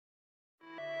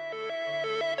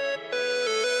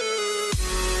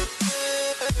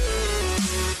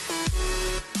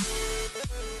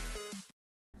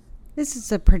This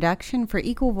is a production for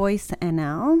Equal Voice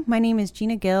NL. My name is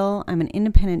Gina Gill. I'm an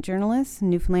independent journalist in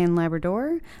Newfoundland,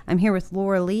 Labrador. I'm here with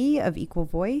Laura Lee of Equal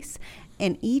Voice,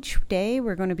 and each day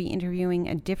we're going to be interviewing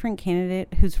a different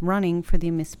candidate who's running for the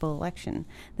municipal election.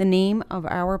 The name of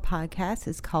our podcast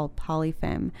is called Poli,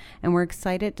 and we're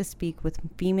excited to speak with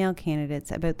female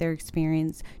candidates about their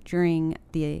experience during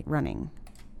the running.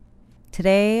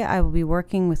 Today I will be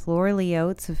working with Laura Lee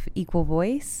Oates of Equal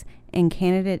Voice and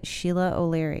candidate Sheilagh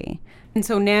O'Leary. And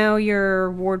so now you're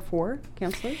Ward 4,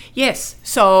 Councillor? Yes.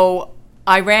 So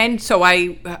I ran,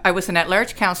 I was an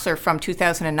at-large councillor from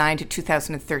 2009 to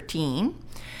 2013.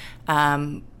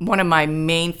 One of my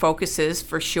main focuses,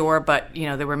 for sure, but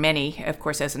there were many, of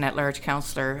course, as an at-large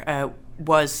councillor,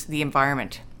 was the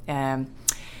environment. And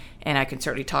I can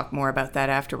certainly talk more about that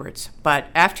afterwards. But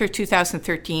after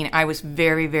 2013, I was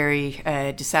very, very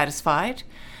dissatisfied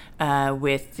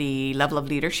with the level of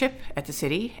leadership at the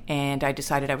city, and I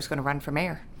decided I was going to run for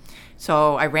mayor.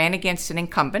 So I ran against an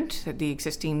incumbent, the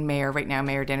existing mayor right now,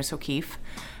 Mayor Dennis O'Keefe,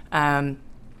 and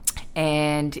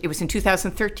it was in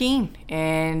 2013,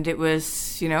 and it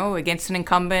was, against an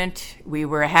incumbent. We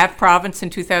were a half province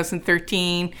in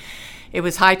 2013. It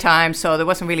was high time, so there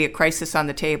wasn't really a crisis on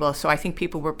the table. So I think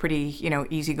people were pretty,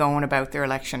 easygoing about their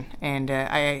election, and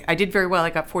I did very well. I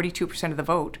got 42% of the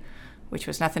vote, which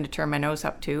was nothing to turn my nose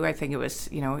up to. I think it was,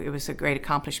 it was a great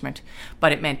accomplishment,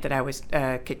 but it meant that I was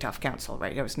kicked off council,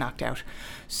 right? I was knocked out.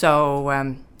 So,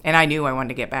 and I knew I wanted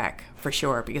to get back for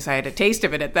sure because I had a taste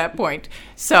of it at that point.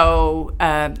 So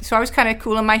I was kind of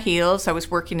cool on my heels. I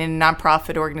was working in a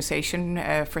nonprofit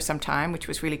organization for some time, which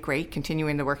was really great,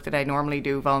 continuing the work that I normally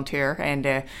do, volunteer. And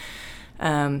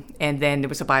then there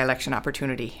was a by-election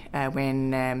opportunity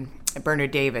when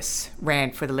Bernard Davis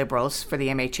ran for the Liberals for the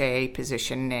MHA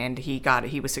position, and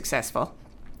he was successful.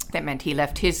 That meant he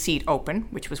left his seat open,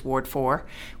 which was Ward 4,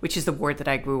 which is the ward that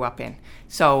I grew up in.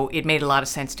 So it made a lot of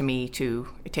sense to me to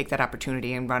take that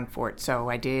opportunity and run for it. So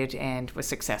I did and was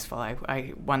successful.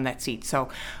 I won that seat. So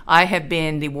I have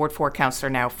been the Ward 4 councillor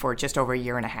now for just over a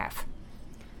year and a half.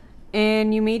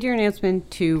 And you made your announcement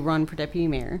to run for deputy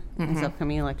mayor in this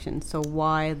upcoming election. So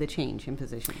why the change in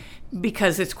position?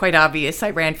 Because it's quite obvious. I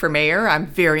ran for mayor. I'm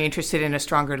very interested in a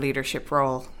stronger leadership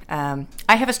role. I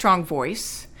have a strong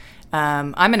voice.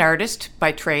 I'm an artist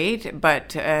by trade,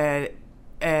 but that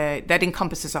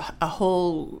encompasses a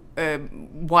whole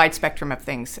wide spectrum of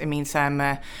things. It means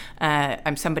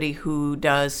I'm somebody who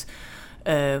does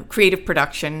creative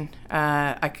production,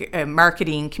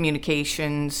 marketing,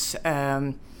 communications,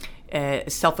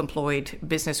 self-employed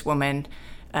businesswoman.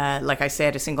 Like I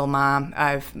said, a single mom.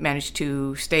 I've managed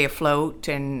to stay afloat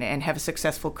and have a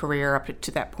successful career up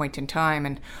to that point in time.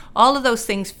 And all of those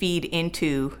things feed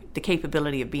into the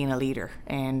capability of being a leader.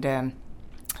 And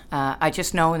I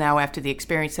just know now, after the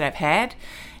experience that I've had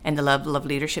and the level of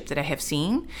leadership that I have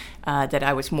seen, that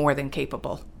I was more than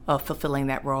capable of fulfilling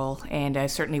that role. And I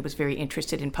certainly was very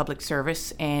interested in public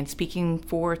service and speaking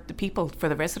for the people, for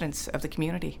the residents of the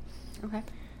community. Okay.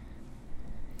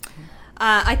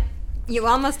 You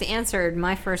almost answered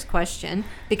my first question,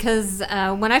 because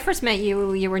when I first met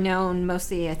you, you were known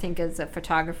mostly, I think, as a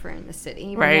photographer in the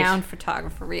city, right. Renowned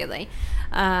photographer, really,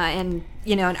 and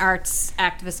an arts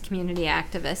activist, community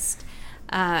activist.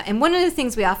 And one of the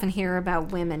things we often hear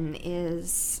about women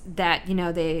is that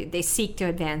they seek to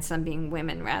advance on being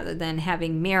women rather than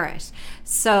having merit.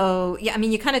 So yeah, I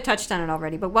mean, you kind of touched on it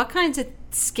already, but what kinds of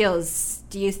skills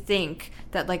do you think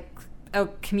that a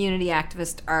community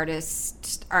activist,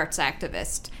 artist, arts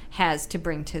activist has to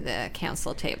bring to the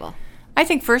council table? I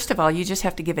think, first of all, you just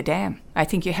have to give a damn. I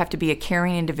think you have to be a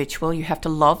caring individual. You have to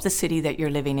love the city that you're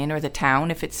living in, or the town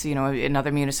if it's,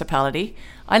 another municipality.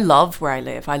 I love where I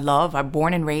live. I'm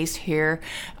born and raised here.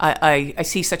 I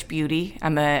see such beauty.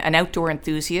 I'm an outdoor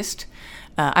enthusiast.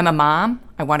 I'm a mom.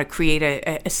 I want to create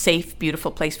a safe,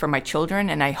 beautiful place for my children,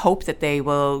 and I hope that they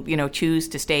will, choose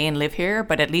to stay and live here,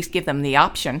 but at least give them the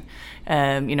option,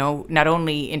 not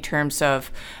only in terms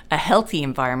of a healthy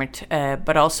environment,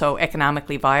 but also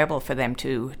economically viable for them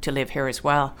to live here as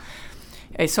well.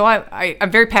 So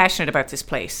I'm very passionate about this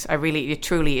place. It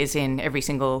truly is in every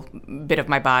single bit of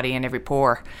my body and every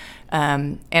pore.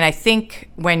 And I think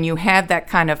when you have that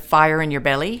kind of fire in your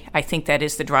belly, I think that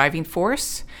is the driving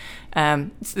force.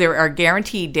 There are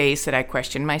guaranteed days that I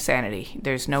question my sanity.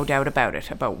 There's no doubt about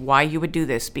it, about why you would do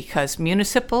this, because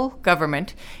municipal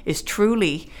government is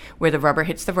truly where the rubber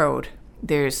hits the road.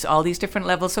 There's all these different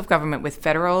levels of government with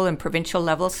federal and provincial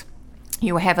levels.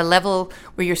 You have a level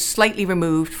where you're slightly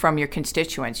removed from your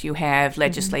constituents. You have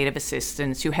legislative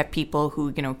assistants. You have people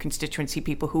who, constituency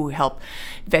people who help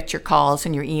vet your calls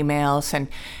and your emails.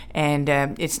 And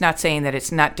it's not saying that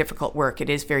it's not difficult work. It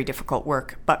is very difficult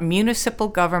work. But municipal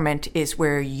government is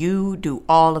where you do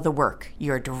all of the work.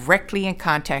 You're directly in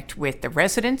contact with the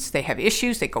residents. They have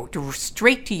issues. They go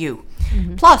straight to you.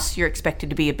 Plus, you're expected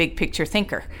to be a big picture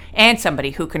thinker and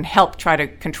somebody who can help try to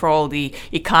control the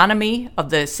economy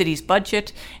of the city's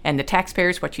budget and the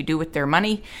taxpayers, what you do with their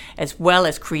money, as well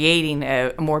as creating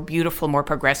a more beautiful, more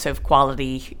progressive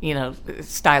quality,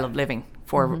 style of living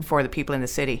for the people in the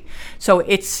city. So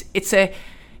it's a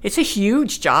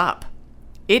huge job.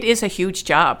 It is a huge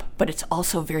job, but it's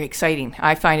also very exciting.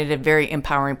 I find it a very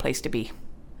empowering place to be.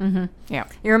 Yeah.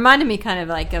 You reminded me kind of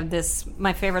like of this,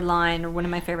 my favorite line, or one of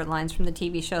my favorite lines from the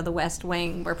TV show The West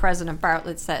Wing, where President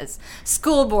Bartlett says,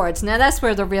 school boards, now that's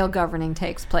where the real governing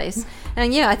takes place.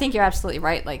 And I think you're absolutely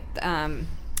right. Like,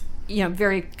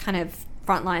 very kind of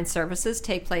frontline services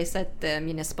take place at the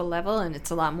municipal level, and it's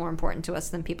a lot more important to us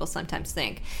than people sometimes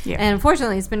think. Yeah. And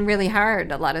unfortunately, it's been really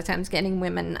hard a lot of times getting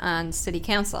women on city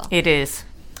council. It is.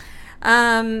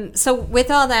 So with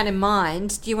all that in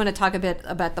mind, do you want to talk a bit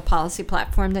about the policy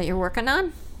platform that you're working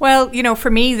on? Well,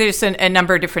 for me, there's a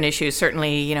number of different issues.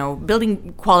 Certainly,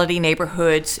 building quality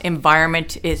neighborhoods,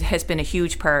 environment has been a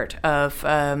huge part of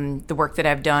the work that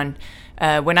I've done.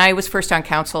 When I was first on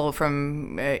council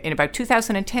in about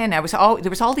 2010, there was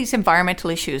all these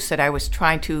environmental issues that I was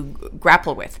trying to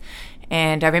grapple with.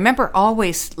 And I remember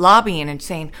always lobbying and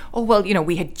saying, oh, well,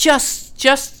 we had just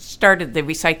started the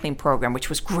recycling program, which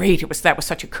was great. That was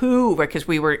such a coup because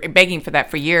we were begging for that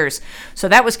for years. So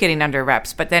that was getting under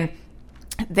wraps. But then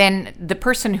the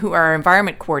person our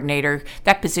environment coordinator,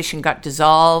 that position got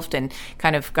dissolved and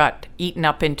kind of got eaten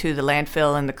up into the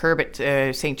landfill and the curb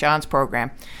at St. John's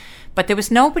program. But there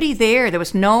was nobody there. There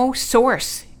was no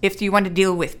source. If you want to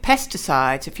deal with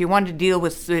pesticides, if you want to deal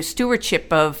with the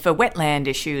stewardship of wetland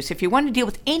issues, if you want to deal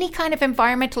with any kind of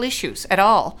environmental issues at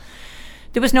all,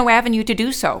 there was no avenue to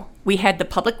do so. We had the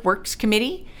Public Works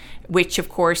Committee, which, of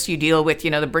course, you deal with,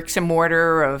 the bricks and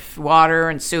mortar of water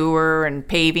and sewer and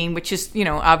paving, which is,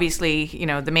 obviously,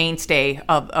 the mainstay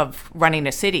of running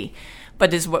a city. But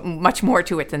there's much more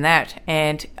to it than that.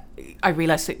 And I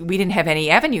realized that we didn't have any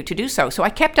avenue to do so. So I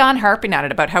kept on harping on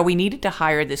it about how we needed to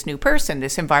hire this new person,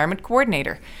 this environment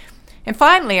coordinator. And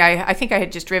finally, I think I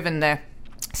had just driven the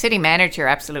city manager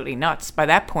absolutely nuts. By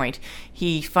that point,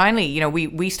 he finally,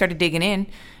 we started digging in.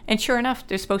 And sure enough,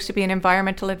 there's supposed to be an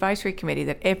environmental advisory committee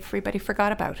that everybody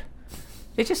forgot about.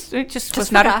 It just was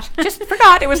forgot. Just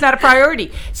forgot. It was not a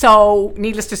priority. So,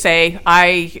 needless to say,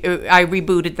 I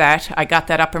rebooted that. I got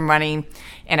that up and running,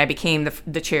 and I became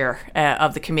the chair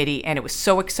of the committee. And it was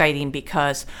so exciting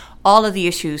because all of the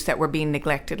issues that were being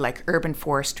neglected, like urban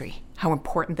forestry, how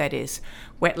important that is,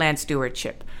 wetland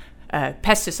stewardship,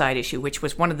 pesticide issue, which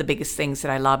was one of the biggest things that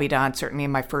I lobbied on, certainly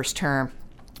in my first term,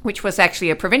 which was actually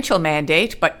a provincial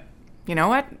mandate, but you know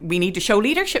what? We need to show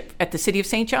leadership at the City of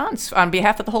St. John's on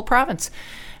behalf of the whole province.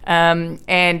 And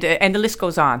the list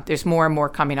goes on. There's more and more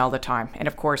coming all the time. And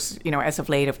of course, as of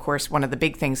late, of course, one of the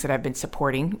big things that I've been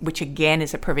supporting, which again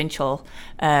is a provincial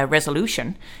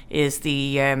resolution, is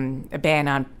the ban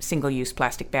on single-use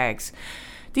plastic bags.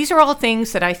 These are all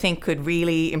things that I think could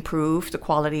really improve the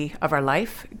quality of our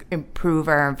life, improve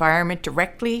our environment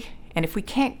directly. And if we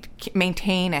can't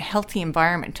maintain a healthy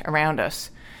environment around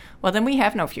us, well, then we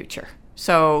have no future.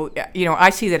 So, I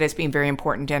see that as being very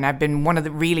important. And I've been one of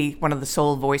the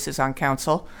sole voices on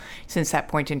council since that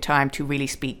point in time to really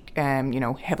speak,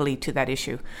 heavily to that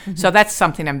issue. Mm-hmm. So that's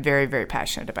something I'm very, very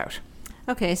passionate about.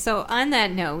 Okay, so on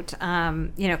that note,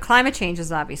 climate change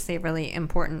is obviously a really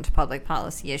important public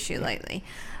policy issue lately.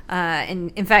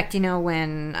 And in fact,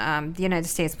 when the United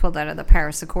States pulled out of the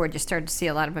Paris Accord, you started to see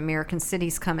a lot of American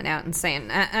cities coming out and saying,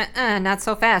 not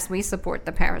so fast, we support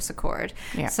the Paris Accord.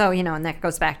 Yeah. So, and that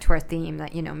goes back to our theme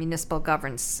that, municipal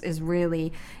governance is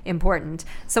really important.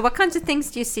 So what kinds of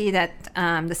things do you see that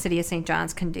the City of St.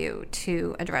 John's can do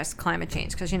to address climate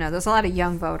change? Because, there's a lot of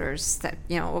young voters that,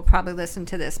 will probably listen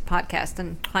to this podcast,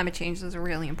 and climate change is a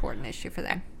really important issue for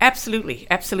them. Absolutely,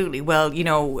 absolutely. Well,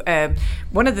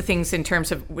 one of the things in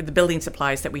terms of the building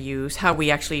supplies that we use, how we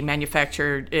actually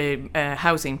manufacture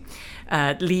housing,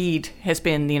 LEED has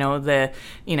been,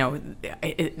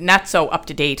 not so up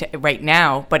to date right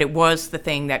now, but it was the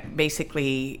thing that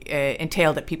basically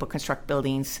entailed that people construct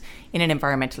buildings in an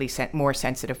environmentally more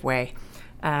sensitive way.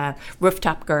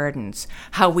 rooftop gardens,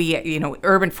 how we,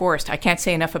 urban forest. I can't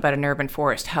say enough about an urban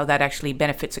forest, how that actually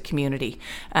benefits a community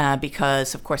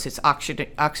because, of course, it's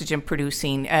oxygen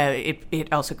producing.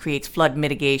 It also creates flood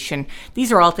mitigation.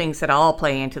 These are all things that all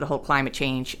play into the whole climate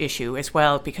change issue as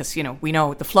well, because, we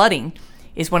know the flooding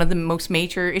is one of the most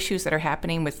major issues that are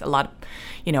happening with a lot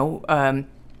of,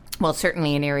 well,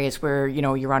 certainly in areas where,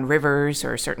 you're on rivers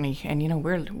or certainly, and,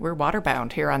 we're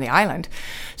waterbound here on the island.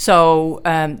 So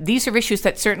these are issues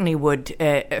that certainly would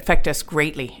affect us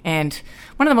greatly. And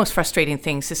one of the most frustrating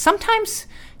things is sometimes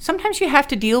you have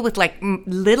to deal with like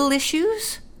little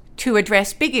issues to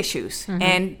address big issues. Mm-hmm.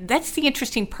 And that's the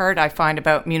interesting part I find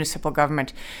about municipal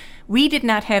government. We did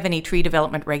not have any tree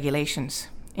development regulations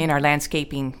in our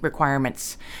landscaping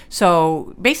requirements.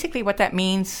 So basically what that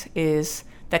means is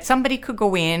that somebody could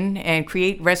go in and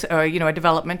create a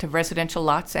development of residential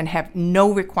lots and have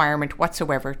no requirement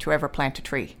whatsoever to ever plant a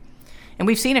tree. And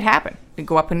we've seen it happen. We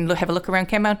go up and have a look around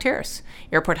Kenmount Terrace.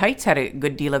 Airport Heights had a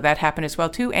good deal of that happen as well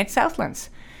too, and Southlands.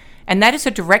 And that is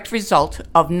a direct result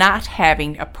of not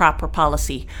having a proper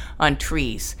policy on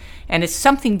trees. And it's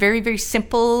something very, very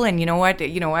simple. And you know what?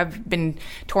 I've been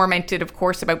tormented, of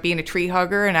course, about being a tree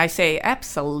hugger. And I say,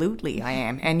 absolutely I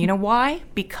am. And you know why?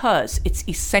 Because it's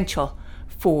essential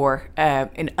for a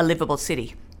livable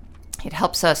city. It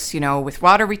helps us, with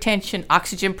water retention,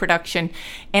 oxygen production,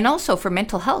 and also for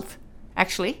mental health,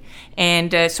 actually.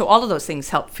 And so all of those things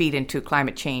help feed into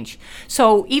climate change.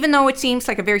 So even though it seems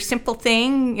like a very simple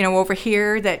thing, over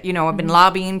here that, I've been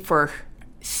lobbying for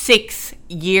 6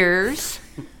 years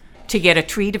to get a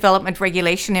tree development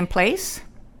regulation in place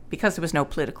because there was no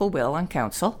political will on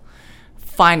council,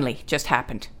 finally just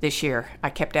happened this year. I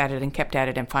kept at it,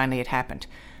 and finally it happened.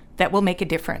 That will make a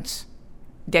difference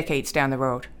decades down the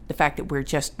road. The fact that we're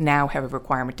just now have a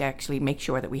requirement to actually make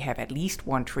sure that we have at least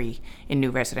one tree in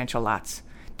new residential lots.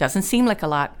 Doesn't seem like a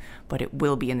lot, but it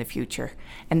will be in the future.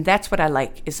 And that's what I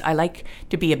like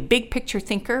to be a big picture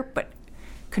thinker, but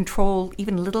control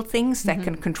even little things that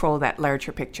can control that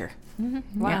larger picture.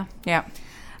 Mm-hmm. Wow. Yeah.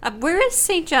 Where is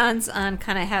St. John's on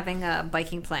kind of having a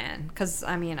biking plan? Because,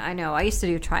 I know I used to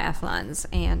do triathlons,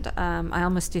 and I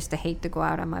almost used to hate to go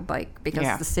out on my bike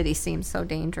because the city seems so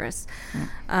dangerous.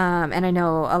 And I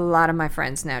know a lot of my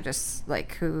friends now just,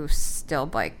 who still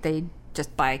bike, they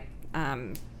just buy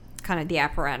kind of the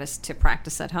apparatus to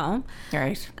practice at home.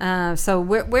 Right. So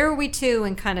where are we to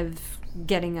in kind of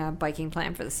getting a biking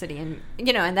plan for the city? And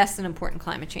and that's an important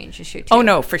climate change issue too. Oh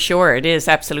no, for sure it is,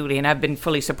 absolutely. And I've been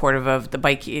fully supportive of the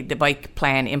bike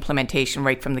plan implementation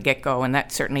right from the get-go, and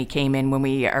that certainly came in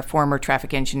when our former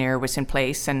traffic engineer was in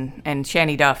place, and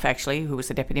Shani Duff, actually, who was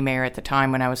the deputy mayor at the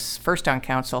time when I was first on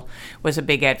council, was a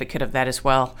big advocate of that as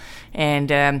well.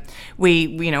 And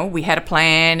we had a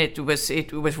plan. It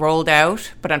was rolled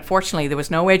out, but unfortunately there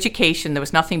was no education, there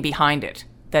was nothing behind it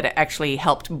that actually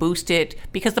helped boost it,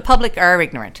 because the public are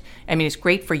ignorant. It's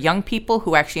great for young people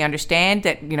who actually understand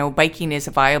that, biking is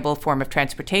a viable form of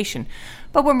transportation.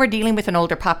 But when we're dealing with an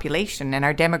older population, and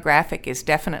our demographic is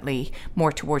definitely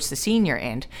more towards the senior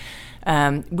end,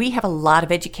 we have a lot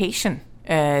of education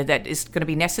that is going to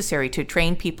be necessary to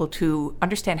train people to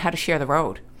understand how to share the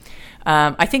road.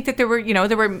 I think that there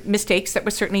were mistakes that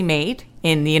were certainly made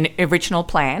in the original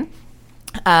plan.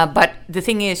 But the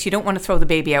thing is, you don't want to throw the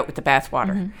baby out with the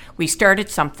bathwater. Mm-hmm. We started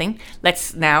something.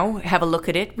 Let's now have a look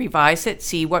at it, revise it,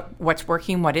 see what's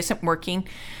working, what isn't working.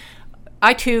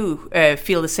 I, too,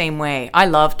 feel the same way. I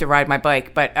love to ride my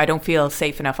bike, but I don't feel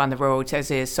safe enough on the roads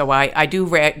as is. So I do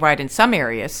ride in some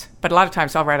areas, but a lot of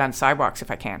times I'll ride on sidewalks if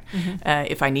I can,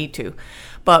 if I need to.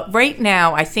 But right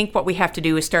now, I think what we have to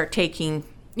do is start taking,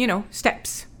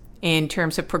 steps in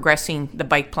terms of progressing the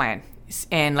bike plan.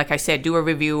 And like I said, do a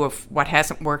review of what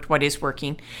hasn't worked, what is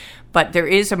working. But there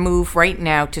is a move right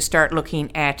now to start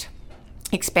looking at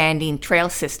expanding trail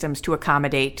systems to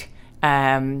accommodate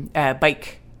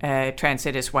bike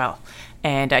transit as well.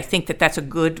 And I think that that's a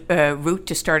good route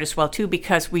to start as well, too,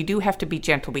 because we do have to be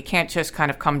gentle. We can't just kind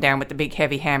of come down with the big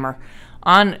heavy hammer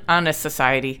on a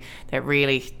society that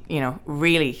really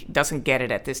doesn't get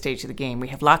it at this stage of the game. We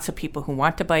have lots of people who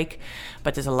want to bike,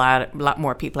 but there's a lot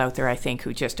more people out there, I think,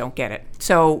 who just don't get it.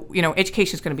 So,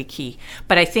 education is going to be key.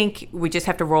 But I think we just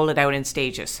have to roll it out in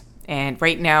stages. And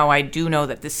right now, I do know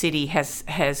that the city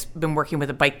has been working with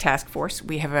a bike task force.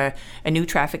 We have a new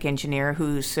traffic engineer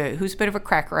who's a bit of a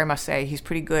cracker, I must say. He's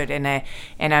pretty good, and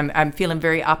I'm feeling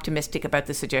very optimistic about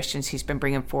the suggestions he's been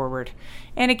bringing forward.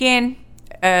 And again,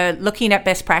 looking at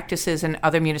best practices in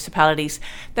other municipalities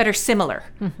that are similar.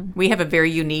 We have a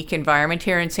very unique environment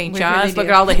here in St. John's. Look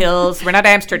at all the hills. We're not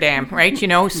Amsterdam, right?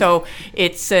 So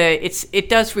it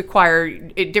does require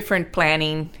different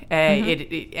planning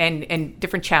and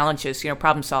different challenges,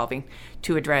 problem solving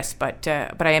to address. But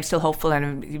I am still hopeful and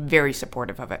I'm very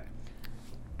supportive of it.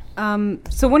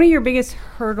 So one of your biggest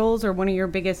hurdles or one of your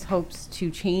biggest hopes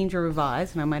to change or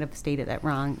revise, and I might have stated that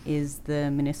wrong, is the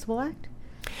Municipal Act?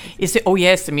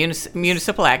 Yes, the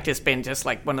Municipal Act has been just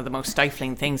like one of the most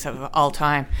stifling things of all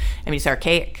time. I mean, it's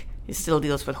archaic. It still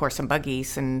deals with horse and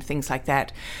buggies and things like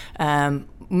that.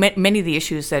 Many of the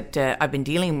issues that I've been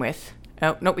dealing with,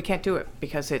 no, we can't do it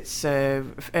because it's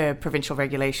provincial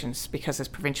regulations.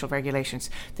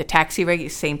 The taxi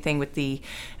same thing with the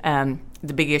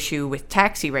big issue with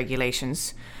taxi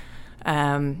regulations,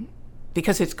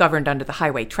 because it's governed under the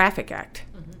Highway Traffic Act,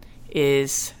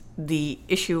 is the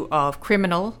issue of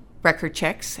criminal record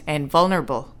checks and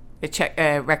vulnerable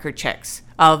record checks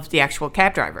of the actual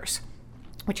cab drivers,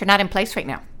 which are not in place right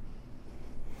now.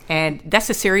 And that's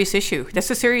a serious issue.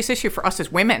 That's a serious issue for us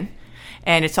as women.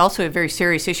 And it's also a very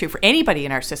serious issue for anybody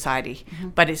in our society,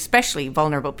 but especially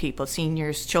vulnerable people,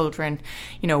 seniors, children,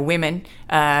 women.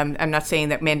 I'm not saying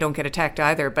that men don't get attacked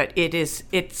either, but it's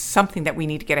something that we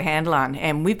need to get a handle on.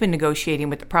 And we've been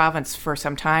negotiating with the province for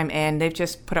some time, and they've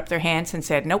just put up their hands and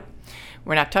said, nope,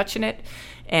 we're not touching it.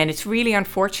 And it's really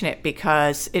unfortunate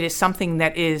because it is something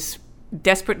that is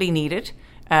desperately needed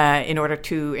in order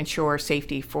to ensure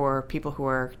safety for people who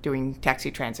are doing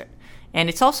taxi transit. And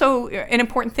it's also an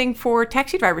important thing for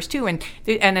taxi drivers too. And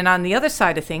then on the other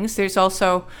side of things, there's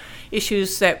also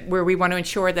issues where we want to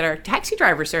ensure that our taxi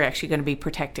drivers are actually going to be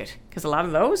protected, because a lot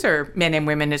of those are men and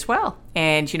women as well.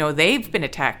 And, they've been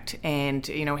attacked and,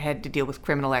 had to deal with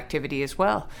criminal activity as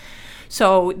well.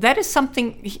 So that is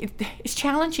something, it's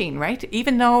challenging, right?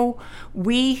 Even though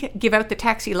we give out the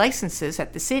taxi licenses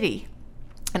at the city,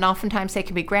 and oftentimes they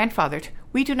can be grandfathered,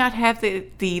 we do not have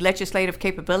the legislative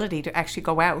capability to actually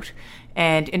go out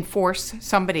and enforce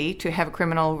somebody to have a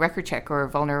criminal record check or a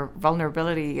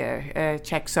vulnerability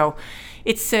check. So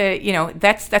it's,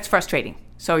 that's frustrating.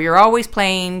 So you're always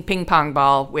playing ping pong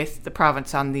ball with the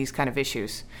province on these kind of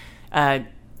issues.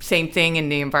 Same thing in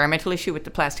the environmental issue with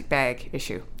the plastic bag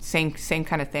issue. Same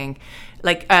kind of thing.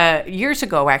 Like years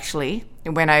ago, actually,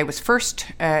 when I was first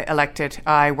elected,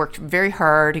 I worked very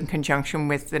hard in conjunction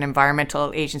with an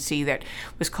environmental agency that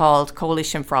was called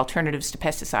Coalition for Alternatives to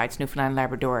Pesticides, Newfoundland and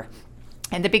Labrador.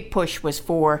 And the big push was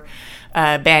for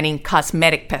banning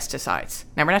cosmetic pesticides.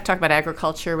 Now, we're not talking about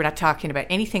agriculture. We're not talking about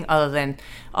anything other than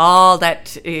all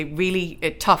that really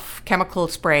tough chemical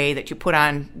spray that you put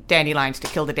on dandelions to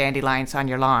kill the dandelions on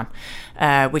your lawn,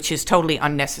 which is totally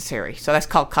unnecessary. So that's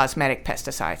called cosmetic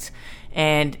pesticides.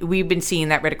 And we've been seeing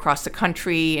that right across the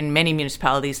country in many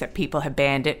municipalities that people have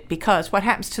banned it, because what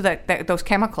happens to those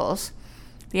chemicals?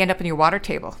 They end up in your water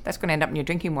table. That's going to end up in your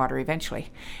drinking water eventually.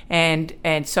 And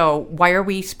so why are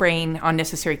we spraying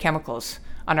unnecessary chemicals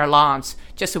on our lawns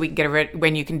just so we can get rid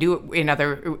when you can do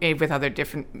it with other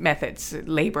different methods,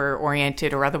 labor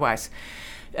oriented or otherwise?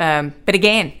 But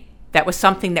again, that was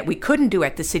something that we couldn't do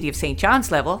at the City of St.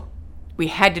 John's level. We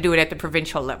had to do it at the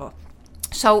provincial level.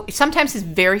 So sometimes it's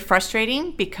very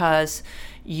frustrating because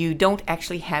you don't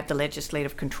actually have the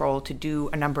legislative control to do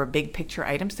a number of big picture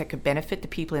items that could benefit the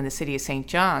people in the City of St.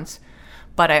 John's.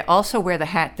 But I also wear the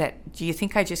hat that, do you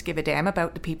think I just give a damn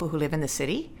about the people who live in the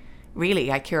city?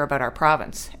 Really, I care about our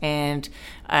province. And,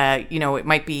 it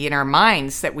might be in our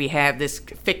minds that we have this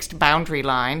fixed boundary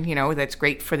line, that's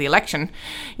great for the election,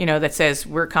 that says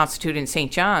we're constituted in St.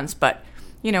 John's. But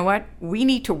you know what? We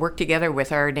need to work together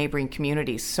with our neighboring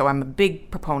communities. So I'm a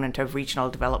big proponent of regional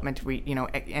development,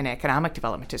 and economic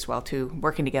development as well, too,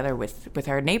 working together with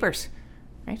our neighbors,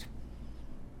 right?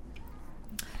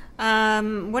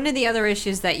 One of the other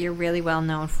issues that you're really well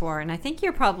known for, and I think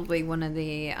you're probably one of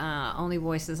the only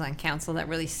voices on council that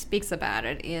really speaks about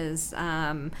it, is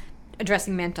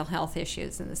addressing mental health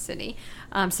issues in the city.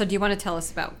 So do you want to tell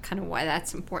us about kind of why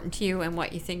that's important to you and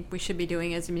what you think we should be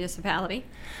doing as a municipality?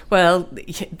 Well,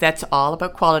 that's all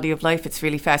about quality of life. It's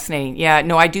really fascinating. Yeah,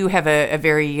 no, I do have a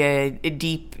very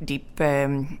deep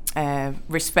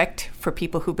respect for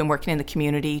people who've been working in the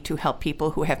community to help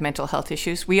people who have mental health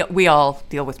issues. We all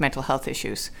deal with mental health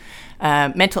issues.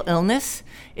 Mental illness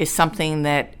is something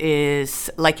that is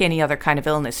like any other kind of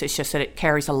illness. It's just that it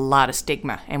carries a lot of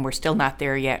stigma, and we're still not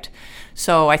there yet.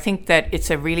 So I think that it's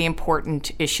a really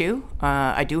important issue.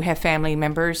 I do have family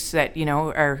members that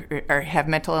have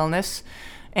mental illness,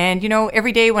 And,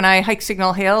 every day when I hike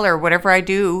Signal Hill or whatever I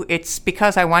do, it's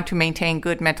because I want to maintain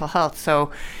good mental health.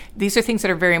 So these are things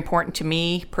that are very important to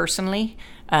me personally,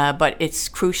 but it's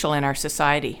crucial in our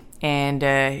society.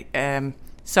 And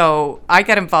so I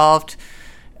got involved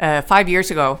 5 years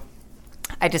ago.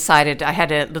 I decided I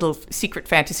had a little secret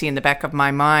fantasy in the back of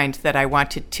my mind that I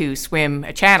wanted to swim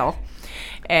a channel.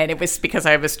 And it was because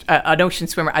I was an ocean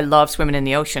swimmer. I love swimming in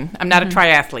the ocean. I'm not a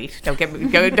triathlete. Don't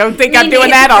think I'm doing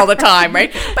that all the time,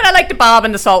 right? But I like to bob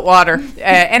in the salt water,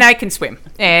 and I can swim.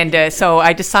 And so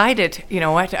I decided, you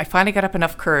know what? I finally got up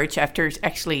enough courage after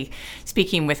actually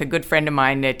speaking with a good friend of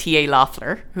mine, T.A.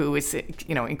 Loeffler, who is,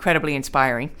 incredibly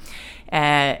inspiring.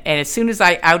 And as soon as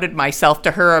I outed myself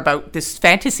to her about this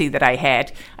fantasy that I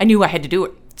had, I knew I had to do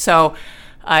it. So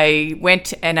I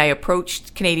went and I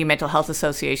approached Canadian Mental Health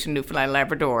Association, Newfoundland and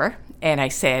Labrador, and I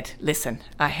said, listen,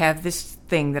 I have this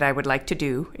thing that I would like to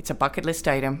do. It's a bucket list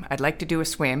item. I'd like to do a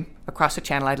swim across the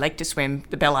channel. I'd like to swim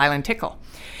the Bell Island Tickle.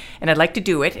 And I'd like to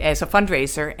do it as a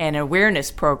fundraiser and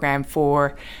awareness program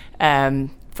for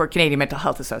Canadian Mental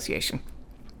Health Association.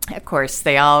 Of course,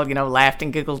 they all, laughed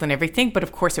and giggled and everything, but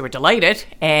of course they were delighted.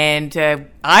 And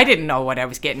I didn't know what I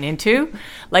was getting into.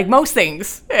 Like most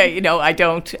things, I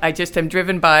don't. I just am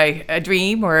driven by a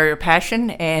dream or a passion,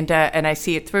 and I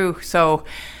see it through. So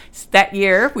that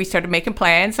year, we started making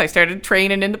plans. I started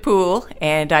training in the pool,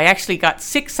 and I actually got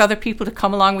 6 other people to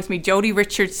come along with me. Jody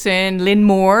Richardson, Lynn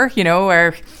Moore,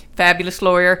 our fabulous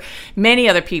lawyer, many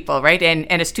other people, right,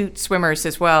 and astute swimmers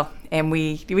as well. And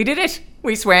we did it.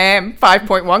 We swam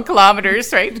 5.1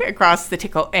 kilometers, right, across the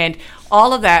Tickle. And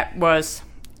all of that was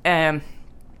very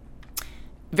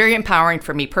empowering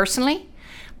for me personally,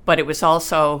 but it was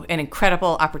also an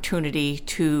incredible opportunity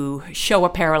to show a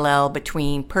parallel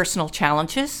between personal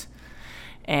challenges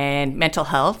and mental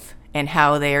health and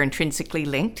how they are intrinsically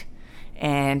linked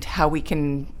and how we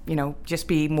can, just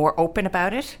be more open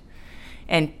about it.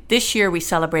 And this year we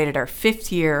celebrated our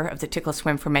 5th year of the Tickle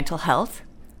Swim for Mental Health.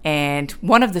 And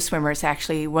one of the swimmers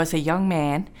actually was a young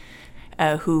man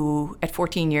who, at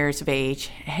 14 years of age,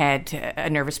 had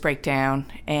a nervous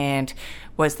breakdown and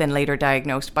was then later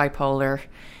diagnosed bipolar.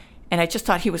 And I just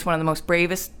thought he was one of the most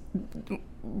bravest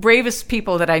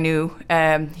people that I knew.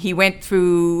 He went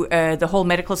through the whole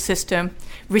medical system,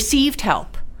 received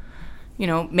help,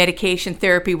 medication,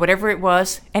 therapy, whatever it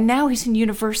was. And now he's in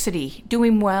university,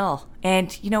 doing well.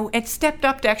 And, and stepped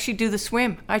up to actually do the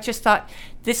swim. I just thought,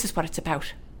 this is what it's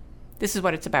about. This is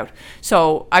what it's about.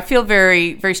 So I feel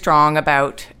very, very strong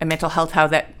about mental health, how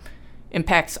that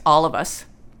impacts all of us.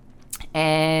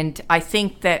 And I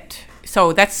think that's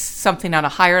something on a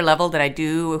higher level that I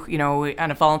do,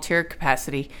 on a volunteer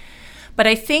capacity. But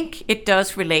I think it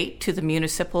does relate to the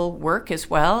municipal work as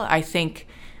well. I think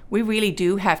we really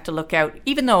do have to look out,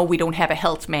 even though we don't have a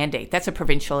health mandate. That's a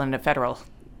provincial and a federal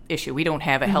issue. We don't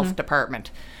have a health department.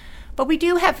 But we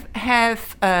do have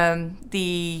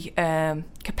the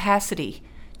capacity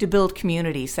to build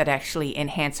communities that actually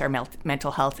enhance our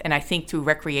mental health. And I think through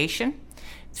recreation,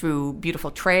 through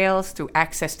beautiful trails, through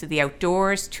access to the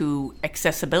outdoors, to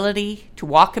accessibility, to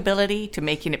walkability, to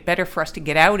making it better for us to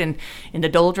get out in the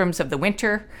doldrums of the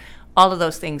winter, all of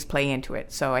those things play into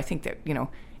it. So I think that,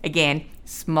 again,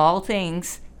 small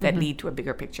things that lead to a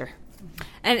bigger picture.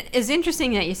 And it's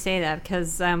interesting that you say that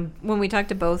because when we talked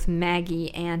to both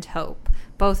Maggie and Hope,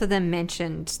 both of them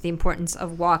mentioned the importance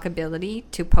of walkability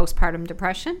to postpartum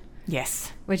depression.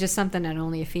 Yes. Which is something that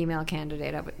only a female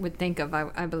candidate would think of,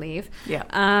 I believe. Yeah.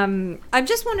 I've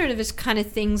just wondered if there's kind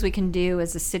of things we can do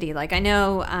as a city. Like I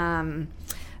know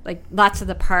like lots of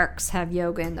the parks have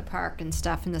yoga in the park and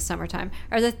stuff in the summertime.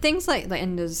 Are there things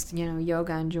and there's,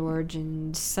 yoga on George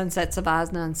and Sunset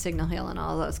Savasana on Signal Hill and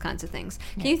all those kinds of things.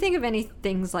 Can you think of any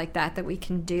things like that we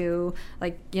can do,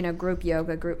 like, group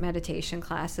yoga, group meditation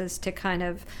classes to kind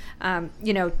of,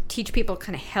 teach people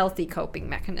kind of healthy coping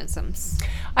mechanisms?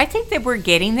 I think that we're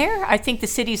getting there. I think the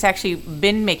city's actually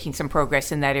been making some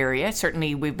progress in that area.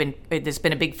 Certainly there's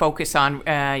been a big focus on,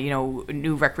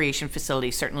 new recreation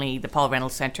facilities. Certainly the Paul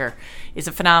Reynolds Center is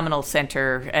a phenomenal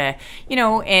center,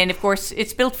 and of course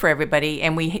it's built for everybody.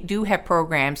 And we do have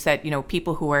programs that,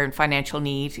 people who are in financial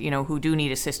need, who do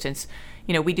need assistance,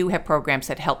 we do have programs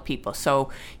that help people.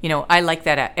 So, I like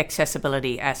that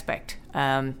accessibility aspect.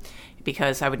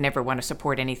 Because I would never want to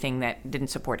support anything that didn't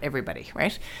support everybody,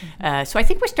 right? So I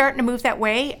think we're starting to move that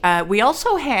way. We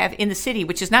also have in the city,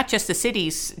 which is not just the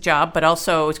city's job, but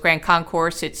also it's Grand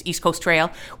Concourse, it's East Coast Trail.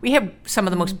 We have some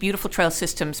of the most beautiful trail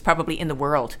systems probably in the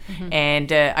world.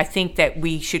 And I think that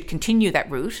we should continue that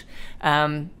route.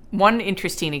 One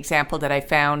interesting example that I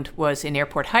found was in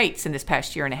Airport Heights in this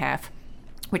past year and a half,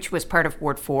 which was part of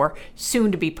Ward 4,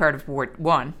 soon to be part of Ward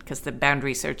 1, because the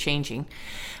boundaries are changing.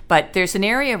 But there's an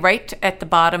area right at the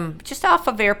bottom, just off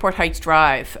of Airport Heights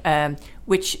Drive,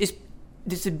 which is,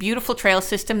 there's a beautiful trail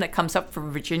system that comes up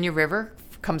from Virginia River,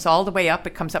 comes all the way up,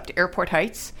 it comes up to Airport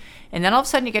Heights, and then all of a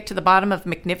sudden you get to the bottom of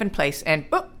McNiven Place, and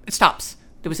boop, it stops.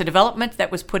 There was a development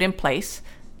that was put in place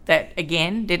that,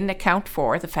 again, didn't account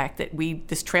for the fact that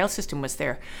this trail system was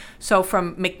there. So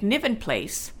from McNiven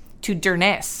Place to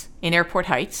Durness in Airport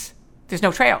Heights, there's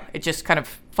no trail. It just kind of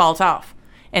falls off.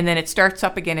 And then it starts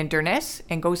up again in Durness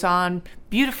and goes on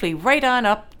beautifully right on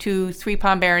up to Three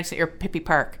Pond Barrens or Pippi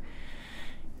Park.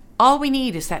 All we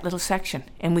need is that little section,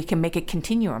 and we can make a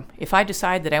continuum. If I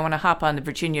decide that I want to hop on the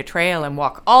Virginia Trail and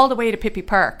walk all the way to Pippi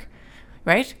Park,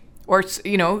 right? Or,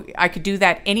 I could do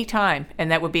that anytime,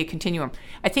 and that would be a continuum.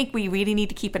 I think we really need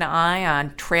to keep an eye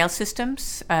on trail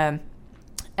systems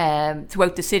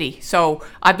throughout the city. So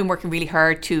I've been working really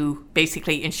hard to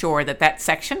basically ensure that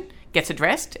section gets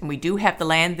addressed, and we do have the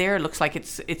land there. It looks like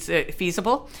it's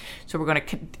feasible. So we're going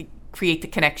to create the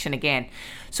connection again.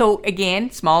 So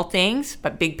again, small things,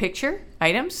 but big picture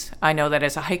items. I know that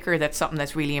as a hiker, that's something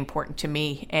that's really important to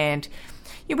me. And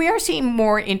we are seeing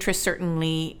more interest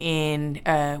certainly in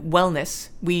wellness.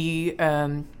 We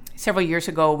several years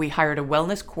ago, we hired a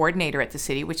wellness coordinator at the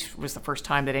city, which was the first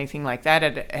time that anything like that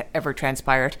had ever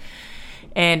transpired.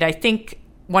 And I think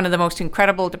one of the most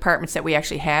incredible departments that we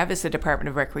actually have is the Department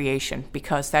of Recreation,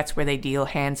 because that's where they deal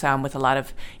hands-on with a lot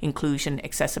of inclusion,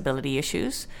 accessibility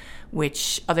issues,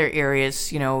 which other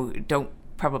areas, don't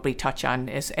probably touch on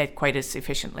quite as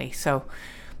efficiently. So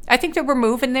I think that we're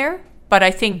moving there, but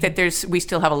I think that we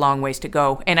still have a long ways to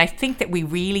go. And I think that we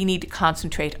really need to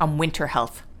concentrate on winter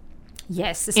health.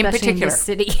 Yes, especially in this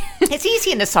city. It's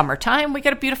easy in the summertime. We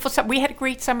got a beautiful summer. We had a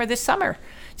great summer this summer.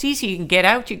 It's easy. You can get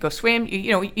out. You go swim.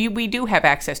 We do have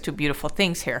access to beautiful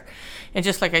things here. And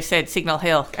just like I said, Signal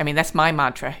Hill, that's my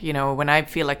mantra. When I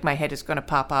feel like my head is going to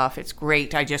pop off, it's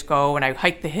great. I just go and I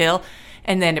hike the hill,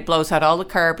 and then it blows out all the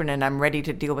carbon, and I'm ready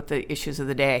to deal with the issues of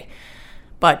the day.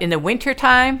 But in the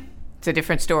wintertime, it's a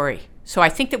different story. So I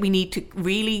think that we need to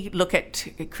really look at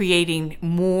creating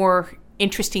more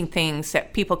interesting things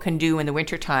that people can do in the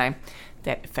wintertime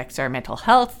that affects our mental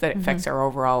health, that affects our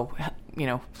overall,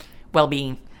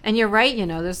 well-being. And you're right,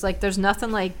 there's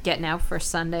nothing like getting out for a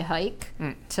Sunday hike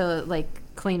to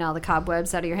clean all the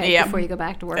cobwebs out of your head before you go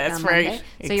back to work on Monday. Right.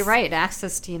 So you're right,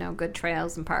 access to, good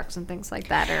trails and parks and things like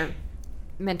that are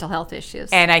mental health issues.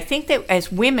 And I think that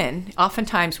as women,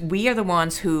 oftentimes we are the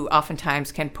ones who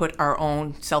oftentimes can put our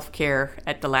own self-care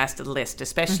at the last of the list,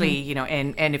 especially,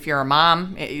 and if you're a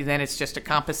mom, then it's just a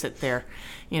composite there.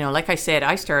 Like I said,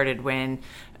 I started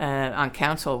on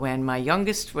council when my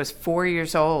youngest was 4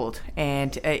 years old,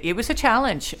 and it was a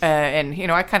challenge.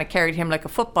 And I kind of carried him like a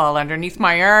football underneath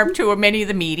my arm to many of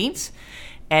the meetings.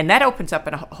 And that opens up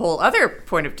a whole other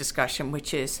point of discussion,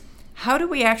 which is, how do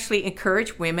we actually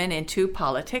encourage women into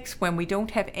politics when we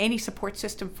don't have any support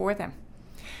system for them?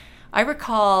 I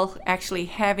recall actually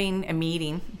having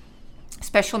a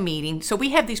special meeting. So we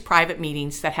have these private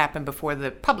meetings that happen before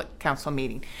the public council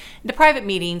meeting. The private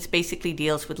meetings basically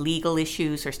deals with legal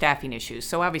issues or staffing issues.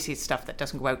 So obviously it's stuff that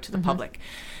doesn't go out to the public.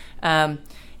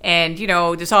 And,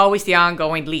 there's always the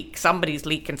ongoing leak. Somebody's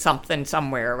leaking something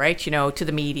somewhere, right, to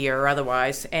the media or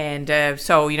otherwise. And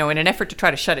so, in an effort to try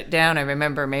to shut it down, I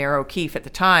remember Mayor O'Keefe at the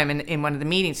time in one of the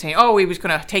meetings saying, he was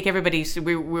going to take everybody's, he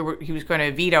was going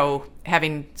to veto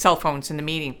having cell phones in the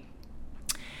meeting.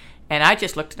 And I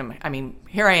just looked at him.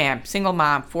 Here I am, single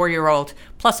mom, 4-year-old,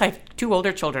 plus I have 2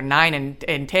 older children, 9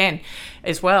 and 10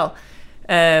 as well.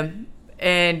 Early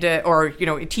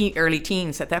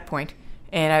teens at that point.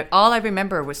 And all I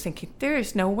remember was thinking, there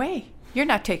is no way. You're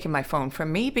not taking my phone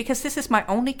from me, because this is my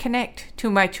only connect to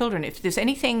my children. If there's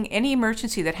any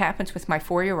emergency that happens with my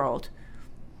 4-year-old,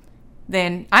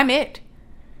 then I'm it.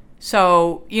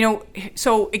 So,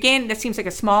 again, that seems like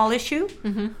a small issue,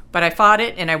 but I fought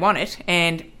it and I won it.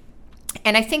 And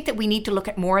I think that we need to look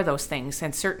at more of those things,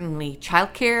 and certainly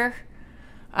childcare.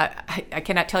 I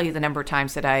cannot tell you the number of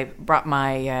times that I brought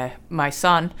my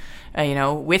son,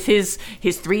 with his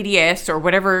 3DS or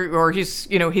whatever, or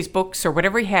his books or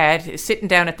whatever he had, sitting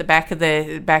down at the back of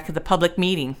the public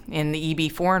meeting in the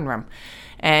EB foreign room,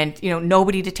 and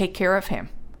nobody to take care of him.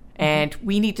 And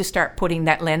we need to start putting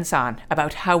that lens on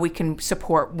about how we can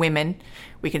support women.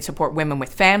 We can support women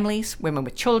with families, women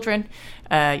with children.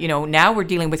 Now we're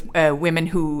dealing with women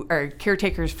who are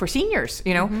caretakers for seniors.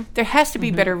 There has to be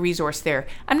better resource there.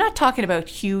 I'm not talking about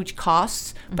huge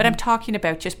costs, but I'm talking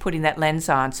about just putting that lens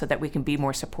on so that we can be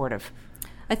more supportive.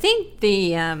 I think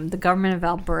the government of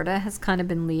Alberta has kind of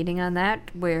been leading on that,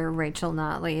 where Rachel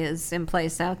Notley is in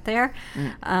place out there.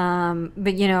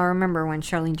 But, you know, I remember when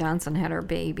Charlene Johnson had her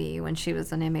baby, when she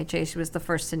was an MHA, she was the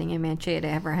first sitting MHA to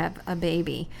ever have a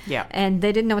baby. Yeah. And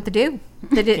they didn't know what to do.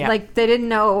 They didn't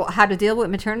know how to deal with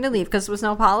maternity leave because there was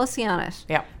no policy on it.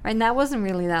 Yeah. Right? And that wasn't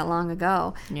really that long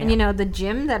ago. Yeah. And, you know, the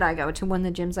gym that I go to, one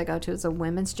of the gyms I go to is a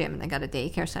women's gym, and they got a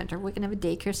daycare center. We can have a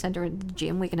daycare center at the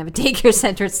gym. We can have a daycare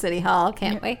center at City Hall,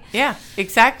 can't we? Yeah,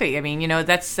 exactly. I mean, you know,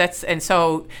 that's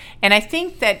and I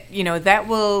think that, you know, that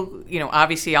will, you know,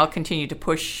 obviously I'll continue to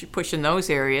push in those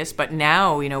areas, but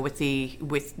now, you know,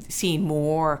 with seeing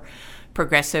more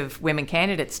progressive women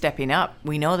candidates stepping up,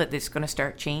 we know that it's going to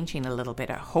start changing a little bit.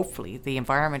 Hopefully the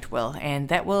environment will, and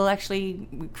that will actually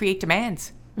create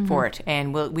demands for it,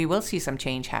 and we will see some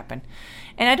change happen.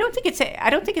 And I don't think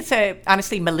it's a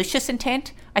honestly malicious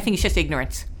intent. I think it's just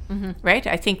ignorance. Right?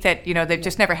 I think that, you know, they've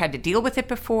just never had to deal with it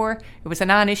before. It was a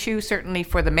non-issue, certainly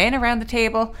for the men around the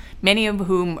table, many of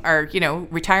whom are, you know,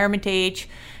 retirement age.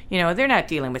 You know, they're not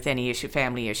dealing with any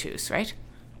family issues, right?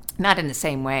 Not in the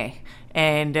same way.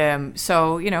 And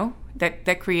so, you know,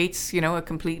 that creates, you know, a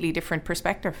completely different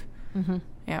perspective.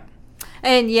 Yeah.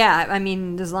 And yeah, I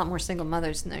mean, there's a lot more single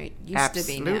mothers than there used to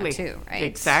be now, too, right?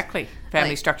 Exactly.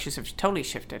 Family structures have totally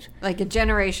shifted. Like a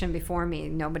generation before me,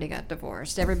 nobody got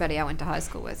divorced. Everybody I went to high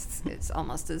school with is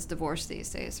almost as divorced these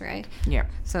days, right? Yeah.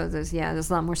 So there's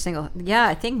a lot more single. Yeah,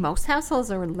 I think most households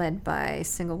are led by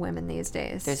single women these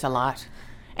days. There's a lot.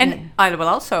 And I will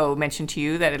also mention to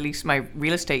you that at least my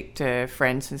real estate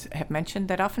friends have mentioned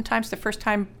that oftentimes the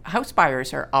first-time house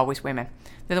buyers are always women.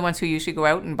 They're the ones who usually go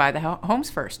out and buy the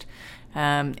homes first.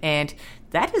 And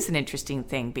that is an interesting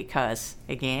thing because,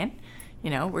 again, you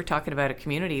know, we're talking about a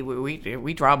community where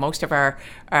we draw most of our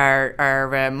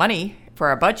money for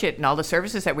our budget and all the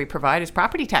services that we provide is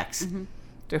property tax.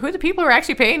 So who are the people who are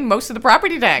actually paying most of the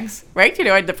property tax, right? You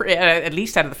know, at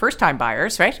least out of the first-time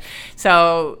buyers, right?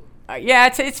 So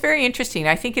yeah, it's very interesting.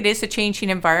 I think it is a changing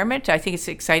environment. I think it's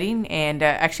exciting. And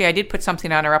actually, I did put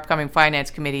something on our upcoming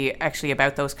finance committee actually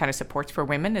about those kind of supports for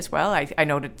women as well. I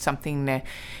noted something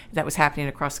that was happening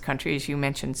across the country, as you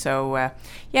mentioned. So,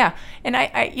 yeah. And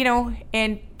I you know,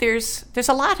 and there's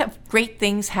a lot of great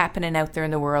things happening out there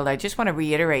in the world. I just want to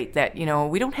reiterate that, you know,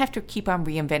 we don't have to keep on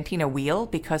reinventing a wheel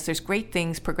because there's great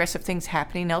things, progressive things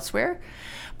happening elsewhere.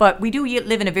 But we do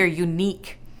live in a very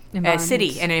unique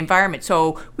city and an environment.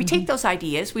 So we take those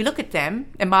ideas, we look at them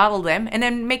and model them and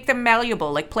then make them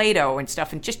malleable like Play-Doh and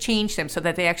stuff and just change them so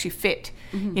that they actually fit,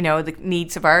 you know, the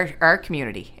needs of our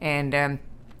community. And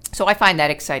so I find that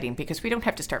exciting because we don't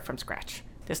have to start from scratch.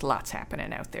 There's lots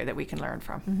happening out there that we can learn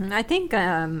from. I think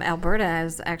Alberta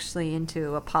is actually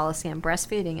into a policy on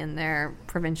breastfeeding in their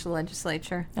provincial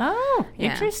legislature. Oh,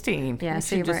 interesting. Yeah, it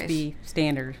should just be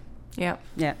standard. Yeah.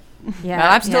 Yeah. Yeah,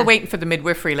 well, I'm still waiting for the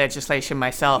midwifery legislation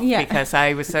myself because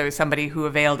I was somebody who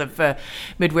availed of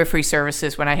midwifery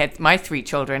services when I had my 3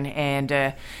 children, and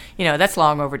you know, that's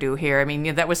long overdue here. I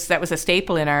mean, that was a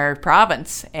staple in our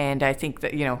province, and I think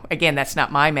that, you know, again, that's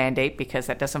not my mandate because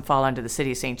that doesn't fall under the City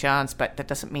of St. John's, but that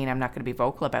doesn't mean I'm not going to be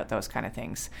vocal about those kind of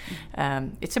things.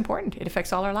 It's important. It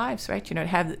affects all our lives, right? You know,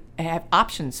 to have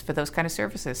options for those kind of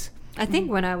services. I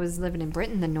think when I was living in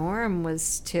Britain, the norm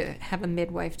was to have a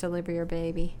midwife deliver your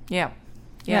baby. Yeah.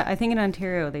 Yeah, I think in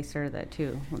Ontario they started that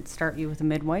too. Let's start you with a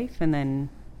midwife and then...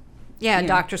 Yeah,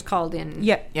 doctors called in.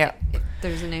 Yeah. If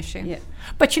there's an issue. Yeah.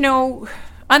 But, you know,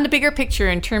 on the bigger picture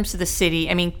in terms of the city,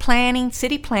 I mean,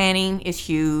 city planning is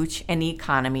huge and the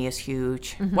economy is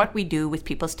huge. What we do with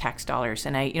people's tax dollars.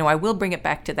 And I will bring it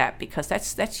back to that because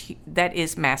that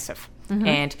is massive.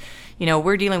 And, you know,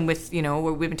 we're dealing with, you know,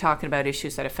 we've been talking about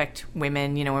issues that affect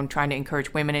women, you know, and trying to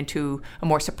encourage women into a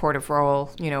more supportive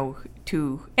role, you know,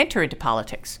 to enter into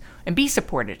politics and be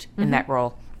supported in that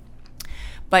role.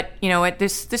 But, you know,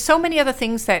 there's so many other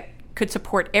things that could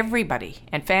support everybody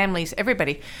and families,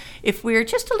 everybody. If we're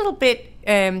just a little bit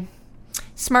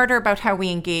smarter about how we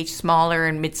engage smaller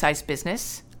and mid-sized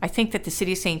business, I think that the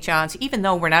City of St. John's, even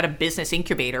though we're not a business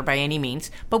incubator by any means,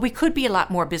 but we could be a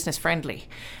lot more business friendly.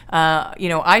 You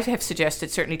know, I have suggested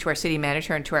certainly to our city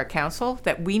manager and to our council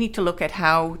that we need to look at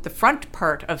how the front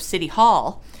part of City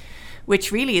Hall,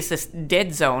 which really is this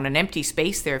dead zone, an empty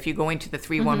space there if you go into the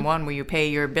 311 where you pay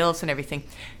your bills and everything,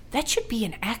 that should be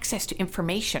an access to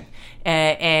information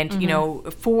and you know,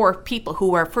 for people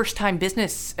who are first-time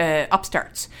business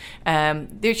upstarts.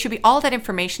 There should be all that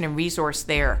information and resource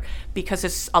there because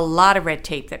it's a lot of red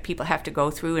tape that people have to go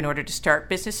through in order to start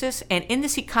businesses. And in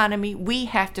this economy, we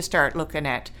have to start looking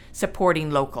at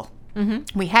supporting local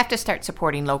We have to start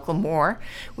supporting local more.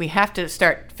 We have to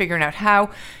start figuring out how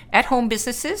at-home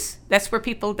businesses, that's where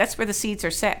the seeds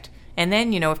are set. And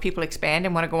then, if people expand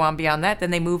and want to go on beyond that,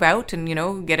 then they move out and,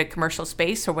 get a commercial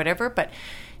space or whatever. But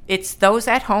it's those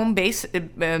at-home base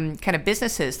kind of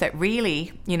businesses that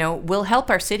really, will help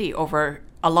our city over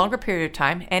a longer period of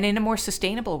time and in a more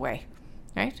sustainable way,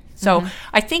 right? So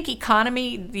I think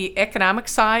the economic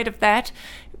side of that,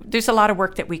 there's a lot of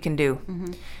work that we can do.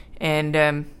 And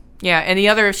and the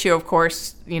other issue, of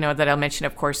course, that I'll mention,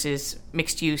 of course, is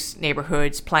mixed-use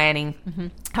neighborhoods,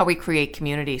 planning, how we create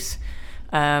communities.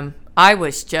 I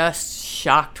was just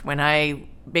shocked when I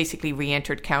basically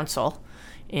re-entered council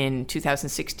in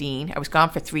 2016. I was gone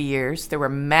for 3 years. There were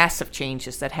massive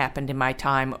changes that happened in my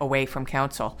time away from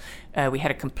council. We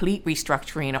had a complete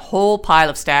restructuring, a whole pile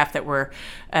of staff that were,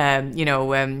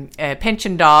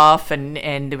 pensioned off,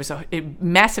 and there was a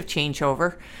massive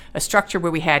changeover, a structure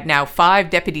where we had now 5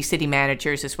 deputy city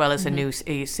managers as well as a new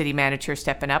city manager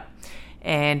stepping up.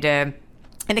 And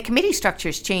the committee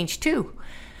structures changed too.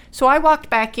 So I walked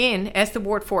back in as the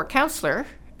Ward 4 councillor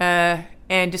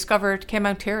and discovered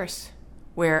Kenmount Terrace,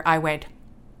 where I went,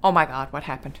 oh my God, what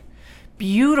happened?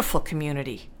 Beautiful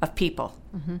community of people,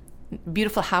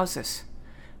 beautiful houses,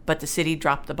 but the city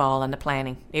dropped the ball on the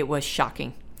planning. It was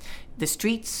shocking. The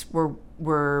streets were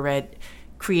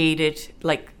created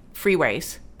like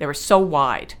freeways. They were so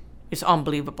wide. It's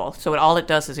unbelievable. So all it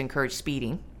does is encourage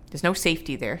speeding. There's no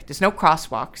safety there. There's no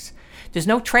crosswalks. There's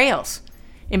no trails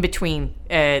in between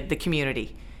the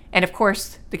community. And of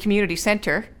course, the community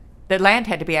center, the land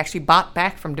had to be actually bought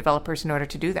back from developers in order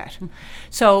to do that.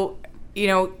 So,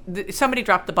 somebody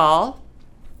dropped the ball.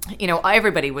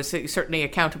 Everybody was certainly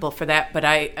accountable for that. But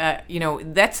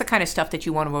that's the kind of stuff that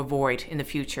you want to avoid in the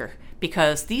future,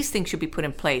 because these things should be put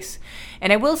in place.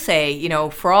 And I will say,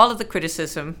 for all of the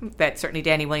criticism that certainly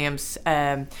Danny Williams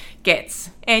gets,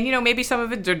 and, maybe some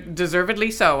of it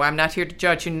deservedly so. I'm not here to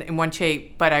judge in one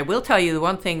shape, but I will tell you the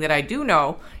one thing that I do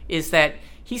know is that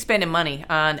he's spending money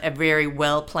on a very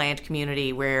well-planned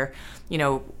community where,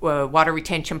 water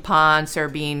retention ponds are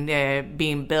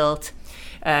being built.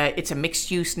 It's a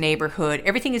mixed-use neighborhood.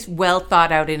 Everything is well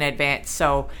thought out in advance.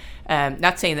 So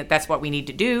not saying that that's what we need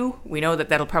to do. We know that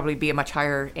that'll probably be a much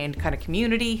higher-end kind of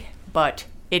community, but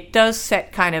it does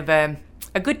set kind of a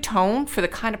good tone for the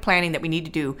kind of planning that we need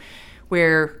to do,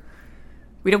 where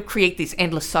we don't create these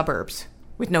endless suburbs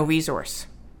with no resource.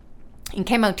 In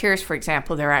Kenmount Terrace, for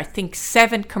example, there are, I think,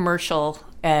 7 commercial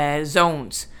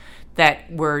zones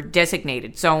that were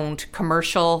designated, zoned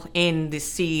commercial in the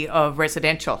sea of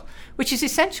residential, which is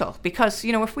essential because,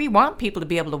 if we want people to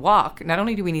be able to walk, not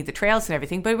only do we need the trails and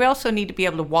everything, but we also need to be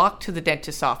able to walk to the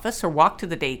dentist's office or walk to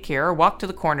the daycare or walk to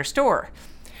the corner store.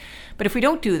 But if we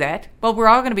don't do that, well, we're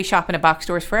all going to be shopping at box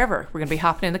stores forever. We're going to be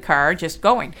hopping in the car, just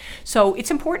going. So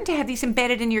it's important to have these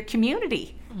embedded in your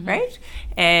community, right?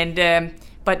 And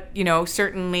but,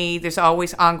 certainly there's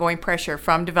always ongoing pressure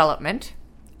from development.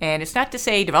 And it's not to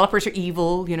say developers are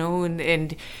evil,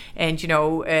 and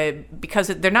because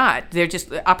they're not. They're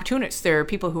just opportunists. They're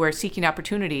people who are seeking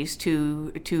opportunities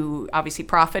to obviously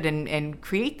profit and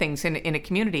create things in a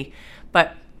community.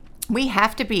 But we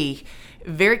have to be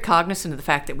very cognizant of the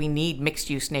fact that we need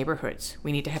mixed-use neighborhoods.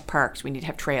 We need to have parks. We need to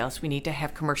have trails. We need to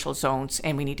have commercial zones.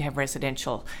 And we need to have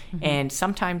residential. And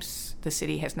sometimes the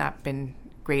city has not been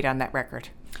great on that record.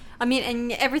 I mean,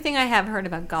 and everything I have heard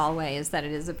about Galway is that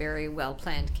it is a very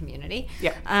well-planned community.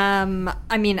 Yeah.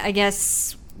 I mean, I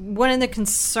guess one of the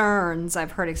concerns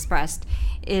I've heard expressed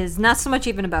is not so much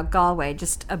even about Galway,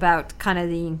 just about kind of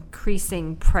the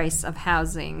increasing price of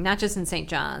housing, not just in St.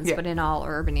 John's, but in all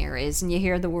urban areas. And you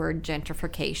hear the word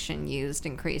gentrification used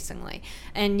increasingly.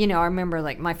 And, I remember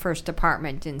like my first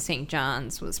apartment in St.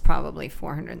 John's was probably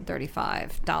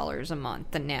 $435 a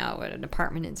month. And now an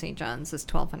apartment in St. John's is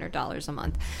 $1,200 a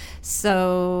month.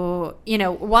 So,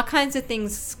 what kinds of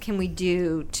things can we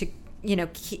do to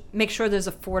make sure there's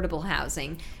affordable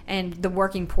housing and the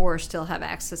working poor still have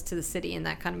access to the city in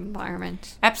that kind of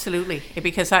environment? Absolutely.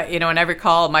 Because and I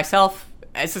recall myself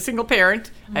as a single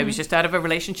parent, I was just out of a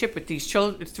relationship with these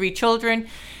 3 children.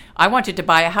 I wanted to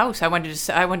buy a house. I wanted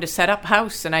to set up a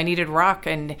house, and I needed rock.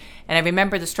 And I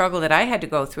remember the struggle that I had to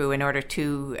go through in order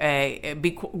to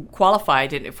be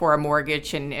qualified for a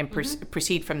mortgage and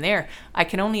proceed from there. I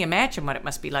can only imagine what it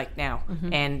must be like now.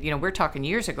 And we're talking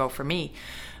years ago for me.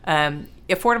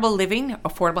 Affordable living,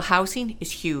 affordable housing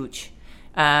is huge.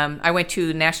 I went to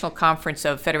the National Conference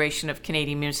of Federation of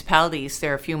Canadian Municipalities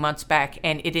there a few months back,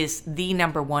 and it is the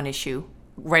number one issue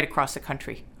right across the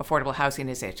country. Affordable housing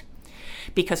is it.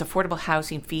 Because affordable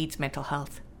housing feeds mental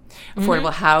health.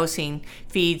 Affordable housing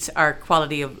feeds our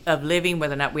quality of living,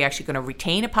 whether or not we're actually going to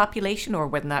retain a population or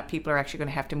whether or not people are actually going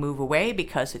to have to move away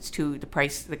because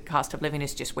the cost of living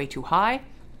is just way too high.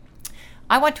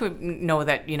 I want to know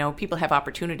that, people have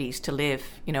opportunities to live,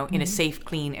 in a safe,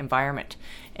 clean environment.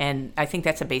 And I think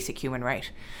that's a basic human right.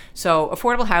 So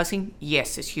affordable housing,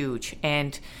 yes, is huge.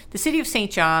 And the city of St.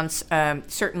 John's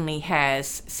certainly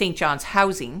has St. John's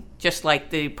housing, just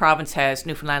like the province has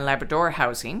Newfoundland Labrador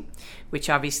housing, which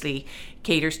obviously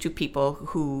caters to people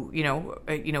who,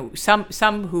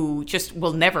 some who just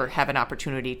will never have an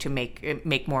opportunity to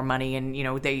make more money, and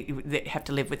they have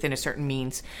to live within a certain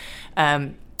means.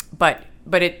 But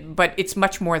it's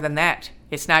much more than that.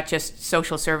 It's not just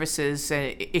social services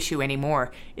issue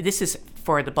anymore. This is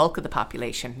for the bulk of the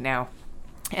population now.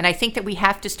 And I think that we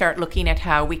have to start looking at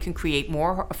how we can create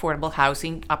more affordable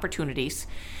housing opportunities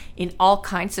in all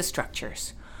kinds of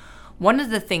structures. One of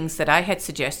the things that I had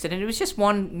suggested, and it was just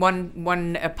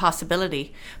one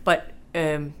possibility, but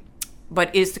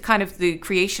is the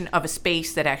creation of a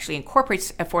space that actually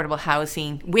incorporates affordable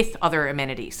housing with other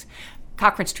amenities.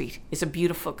 Cochrane Street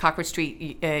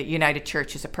United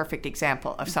Church is a perfect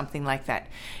example of something like that.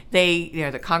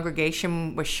 The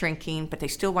congregation was shrinking, but they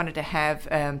still wanted to have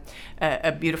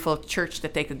a beautiful church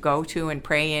that they could go to and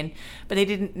pray in. But they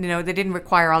didn't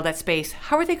require all that space.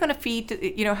 How are they going to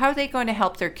feed? How are they going to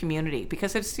help their community?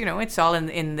 Because it's all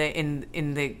in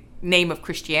the name of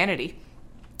Christianity.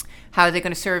 How are they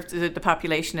going to serve the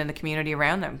population and the community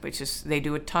around them? Which is, they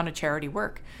do a ton of charity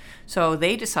work. So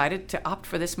they decided to opt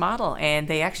for this model, and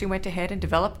they actually went ahead and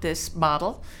developed this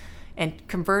model and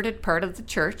converted part of the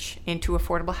church into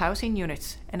affordable housing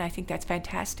units. And I think that's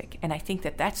fantastic. And I think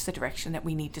that that's the direction that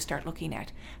we need to start looking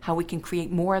at, how we can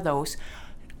create more of those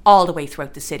all the way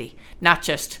throughout the city, not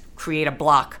just create a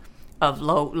block of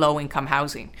low income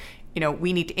housing.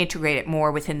 We need to integrate it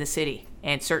more within the city.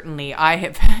 And certainly I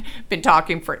have been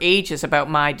talking for ages about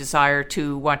my desire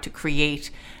to want to create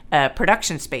a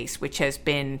production space, which has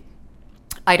been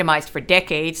itemized for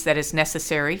decades, that is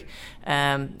necessary.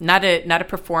 Not a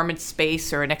performance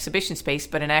space or an exhibition space,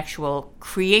 but an actual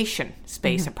creation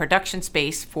space, a production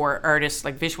space for artists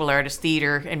like visual artists,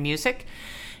 theater, and music.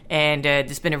 And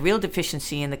there's been a real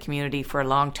deficiency in the community for a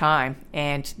long time.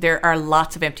 And there are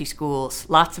lots of empty schools,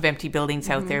 lots of empty buildings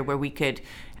out there where we could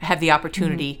have the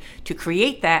opportunity to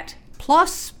create that,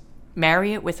 plus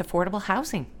marry it with affordable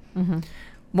housing.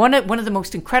 One of the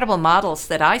most incredible models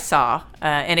that I saw,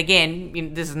 and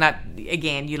again, this is not,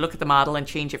 you look at the model and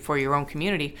change it for your own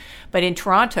community, but in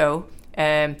Toronto,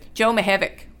 Joe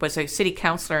Mihevik was a city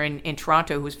councillor in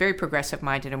Toronto who was very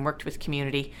progressive-minded and worked with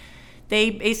community.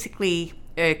 They basically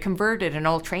converted an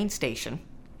old train station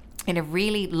in a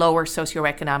really lower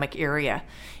socioeconomic area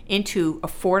into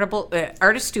affordable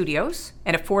artist studios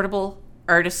and affordable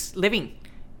artist living.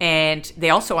 And they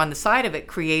also, on the side of it,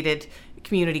 created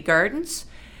community gardens.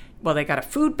 Well, they got a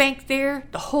food bank there.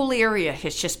 The whole area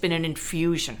has just been an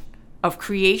infusion of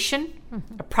creation,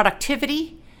 of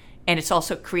productivity, and it's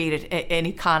also created an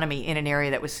economy in an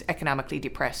area that was economically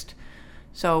depressed.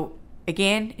 So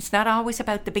again, it's not always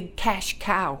about the big cash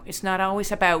cow. It's not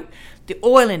always about the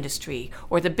oil industry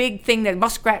or the big thing that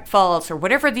Muskrat Falls or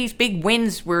whatever these big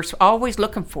wins we're always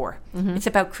looking for. It's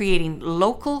about creating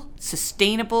local,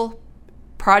 sustainable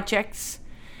projects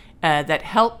that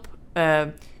help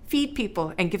feed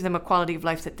people and give them a quality of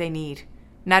life that they need.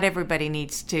 Not everybody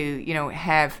needs to,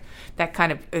 have that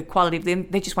kind of quality.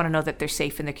 They just want to know that they're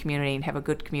safe in the community and have a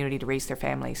good community to raise their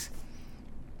families.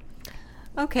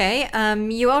 Okay.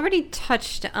 You already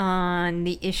touched on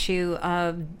the issue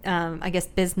of,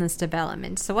 business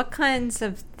development. So what kinds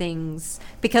of things,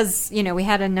 because, we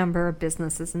had a number of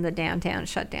businesses in the downtown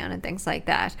shut down and things like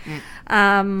that.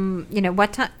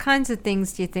 What kinds of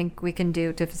things do you think we can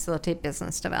do to facilitate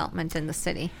business development in the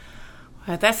city?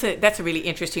 That's a really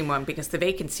interesting one, because the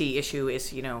vacancy issue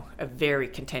is, a very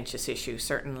contentious issue,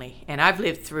 certainly. And I've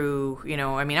lived through,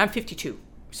 I'm 52.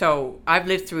 So I've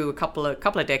lived through a couple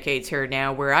of decades here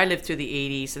now, where I lived through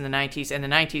the 80s and the 90s, and the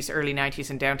 90s, early 90s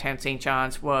in downtown St.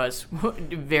 John's was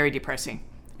very depressing.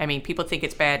 I mean, people think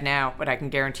it's bad now, but I can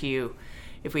guarantee you,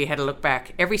 if we had to look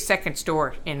back, every second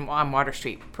store on Water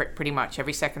Street, pretty much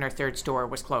every second or third store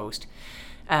was closed.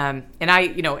 And I,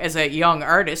 as a young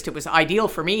artist, it was ideal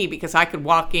for me because I could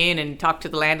walk in and talk to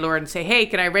the landlord and say, hey,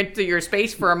 can I rent your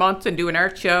space for a month and do an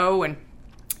art show?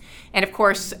 And of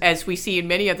course, as we see in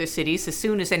many other cities, as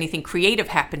soon as anything creative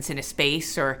happens in a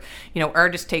space or,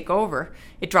 artists take over,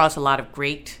 it draws a lot of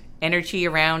great energy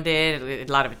around it,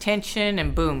 a lot of attention,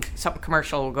 and boom, something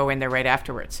commercial will go in there right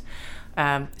afterwards.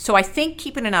 So I think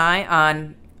keeping an eye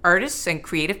on artists and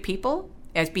creative people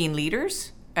as being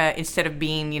leaders instead of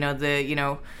being,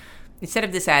 instead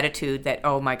of this attitude that,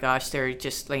 oh my gosh, they're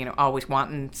just, always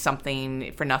wanting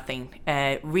something for nothing.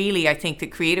 Really, I think the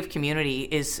creative community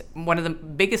is one of the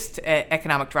biggest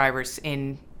economic drivers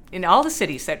in all the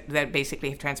cities that basically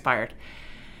have transpired.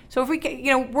 So if we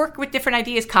can, work with different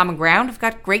ideas, common ground, we've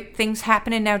got great things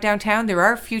happening now downtown. There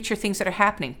are future things that are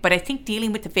happening. But I think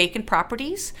dealing with the vacant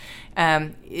properties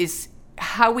is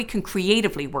how we can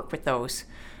creatively work with those.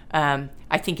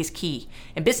 I think is key.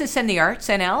 And Business and the Arts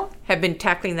NL have been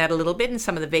tackling that a little bit in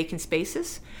some of the vacant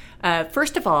spaces.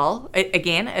 First of all,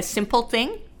 again, a simple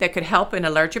thing that could help in a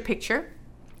larger picture.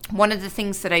 One of the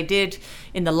things that I did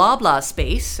in the Loblaw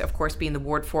space, of course being the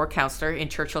Ward 4 councillor in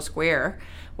Churchill Square,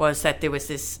 was that there was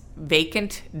this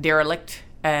vacant, derelict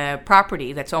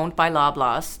property that's owned by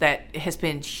Loblaws that has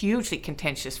been hugely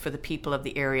contentious for the people of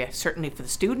the area, certainly for the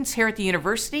students here at the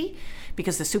university,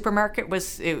 because the supermarket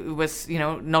was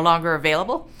no longer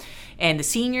available. And the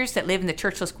seniors that live in the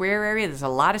Churchill Square area, there's a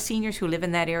lot of seniors who live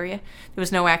in that area. There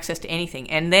was no access to anything.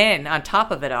 And then on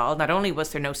top of it all, not only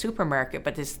was there no supermarket,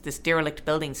 but this derelict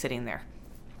building sitting there.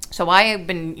 So I have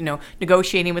been,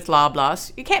 negotiating with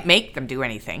Loblaws. You can't make them do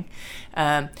anything,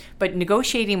 but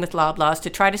negotiating with Loblaws to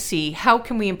try to see how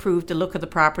can we improve the look of the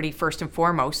property first and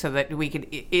foremost, so that we could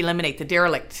eliminate the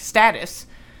derelict status.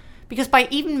 Because by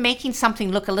even making something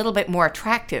look a little bit more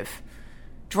attractive,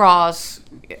 draws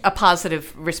a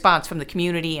positive response from the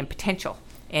community and potential.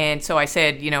 And so I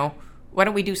said, why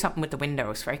don't we do something with the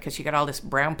windows, right? Because you got all this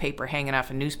brown paper hanging off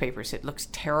of newspapers. It looks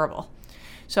terrible.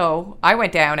 So I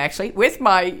went down actually with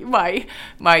my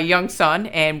young son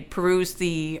and perused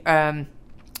the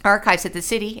archives at the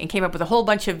city and came up with a whole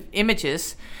bunch of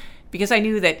images, because I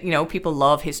knew that people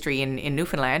love history in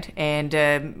Newfoundland, and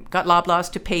got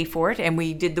Loblaws to pay for it, and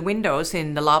we did the windows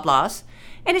in the Loblaws,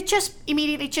 and it just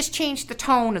immediately just changed the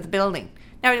tone of the building.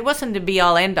 Now, it wasn't the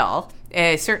be-all end-all.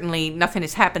 Certainly nothing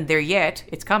has happened there yet.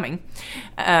 It's coming.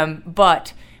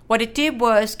 But what it did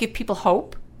was give people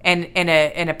hope and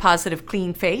a positive,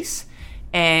 clean face.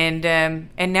 And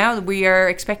now we are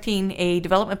expecting a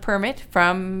development permit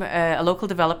from a local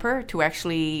developer to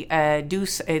actually do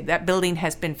that. Building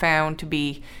has been found to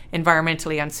be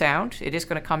environmentally unsound. It is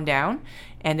going to come down,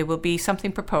 and there will be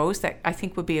something proposed that I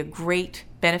think would be a great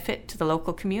benefit to the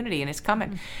local community, and it's coming.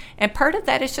 Mm-hmm. And part of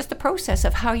that is just the process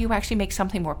of how you actually make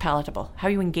something more palatable, how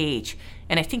you engage.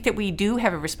 And I think that we do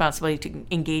have a responsibility to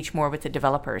engage more with the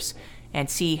developers and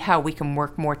see how we can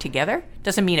work more together.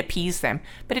 Doesn't mean appease them,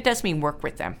 but it does mean work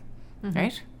with them,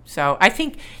 right? So I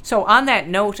think, so on that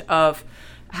note of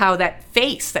how that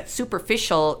face, that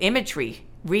superficial imagery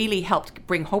really helped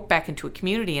bring hope back into a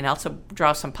community, and also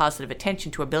draw some positive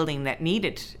attention to a building that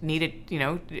needed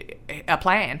a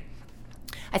plan.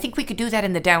 I think we could do that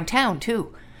in the downtown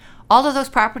too. All of those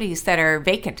properties that are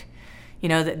vacant,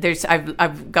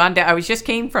 I've gone down. I just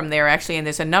came from there actually, and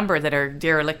there's a number that are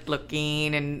derelict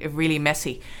looking and really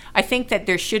messy. I think that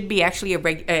there should be actually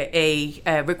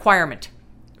a requirement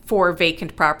for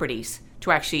vacant properties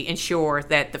to actually ensure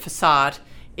that the facade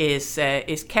is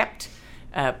kept.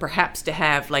 Perhaps to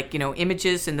have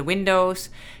images in the windows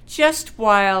just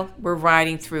while we're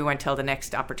riding through until the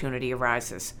next opportunity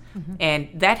arises. Mm-hmm. And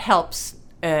that helps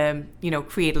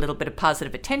create a little bit of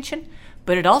positive attention,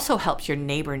 but it also helps your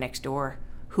neighbor next door,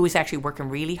 who is actually working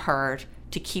really hard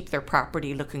to keep their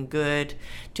property looking good,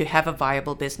 to have a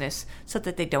viable business, so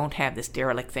that they don't have this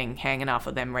derelict thing hanging off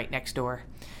of them right next door.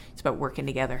 It's about working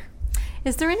together.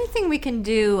 Is there anything we can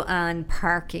do on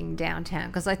parking downtown?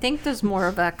 Because I think there's more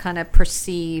of a kind of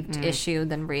perceived issue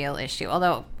than real issue.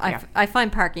 Although I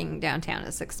find parking downtown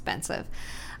is expensive.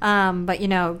 But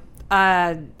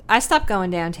I stopped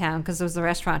going downtown because there was a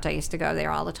restaurant I used to go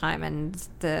there all the time, and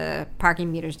the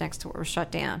parking meters next to it were shut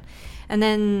down. And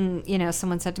then,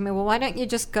 someone said to me, well, why don't you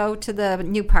just go to the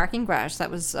new parking garage that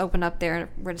was opened up there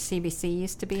where the CBC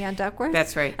used to be on Duckworth?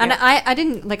 That's right. And I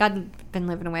didn't, I'd been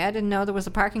living away. I didn't know there was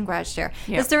a parking garage there.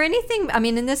 Yeah. Is there anything,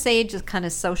 in this age of kind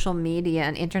of social media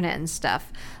and internet and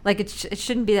stuff, it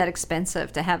shouldn't be that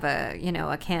expensive to have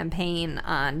a campaign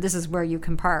on this is where you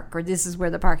can park, or this is where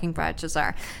the parking garages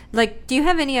are. Do you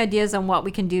have any ideas on what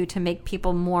we can do to make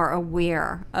people more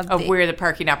aware of where the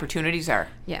parking opportunities are?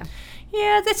 Yeah.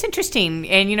 Yeah, that's interesting.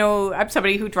 And, I'm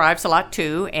somebody who drives a lot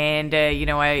too. And,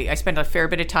 I spend a fair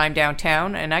bit of time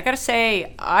downtown. And I got to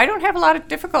say, I don't have a lot of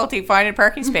difficulty finding a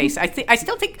parking space. I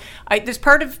still think there's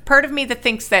part of me that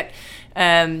thinks that,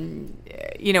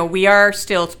 we are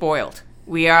still spoiled.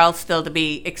 We are all still to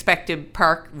be expected to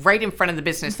park right in front of the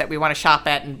business that we want to shop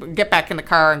at and get back in the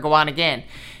car and go on again.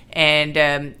 And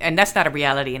that's not a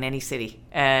reality in any city.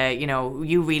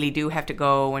 You really do have to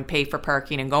go and pay for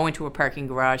parking and go into a parking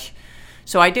garage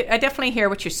So I definitely hear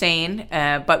what you're saying,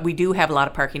 but we do have a lot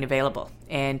of parking available.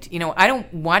 And, I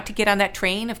don't want to get on that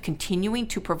train of continuing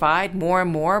to provide more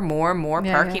and more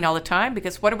parking all the time,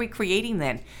 because what are we creating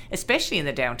then, especially in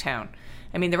the downtown?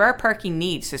 I mean, there are parking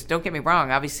needs, just don't get me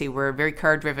wrong. Obviously, we're a very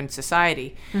car-driven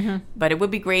society, but it would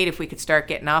be great if we could start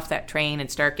getting off that train and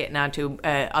start getting onto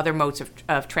other modes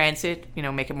of transit,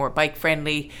 make it more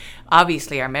bike-friendly.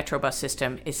 Obviously, our Metro bus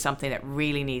system is something that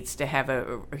really needs to have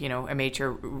a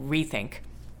major rethink.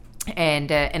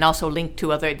 And also linked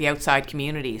to the outside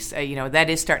communities. That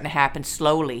is starting to happen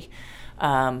slowly.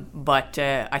 But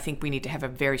I think we need to have a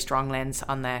very strong lens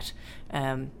on that,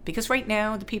 because right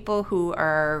now the people who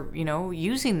are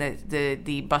using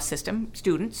the bus system,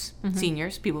 students,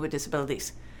 seniors, people with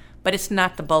disabilities, but it's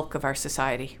not the bulk of our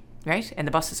society, right? And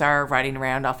the buses are riding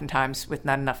around oftentimes with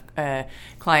not enough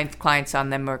clients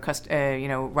on them, or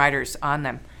riders on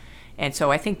them, and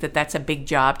so I think that's a big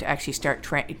job to actually start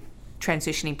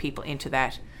transitioning people into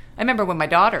that. I remember when my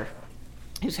daughter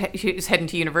she was heading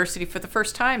to university for the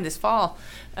first time this fall.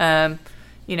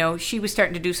 She was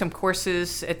starting to do some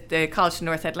courses at the College of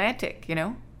North Atlantic.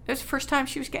 It was the first time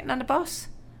she was getting on the bus,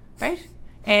 right?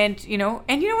 And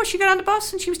what, she got on the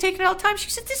bus and she was taking it all the time.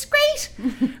 She said, "This is great,"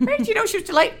 right? She was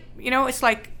delighted. It's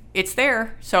like it's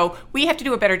there. So we have to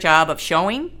do a better job of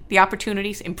showing the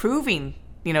opportunities, improving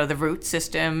the route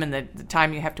system and the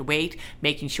time you have to wait,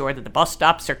 making sure that the bus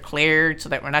stops are cleared so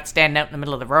that we're not standing out in the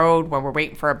middle of the road while we're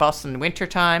waiting for a bus in the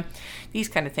wintertime, these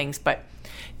kind of things. But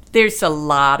there's a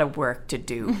lot of work to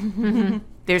do.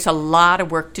 There's a lot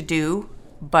of work to do,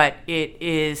 but it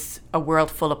is a world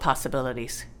full of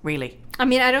possibilities, really. I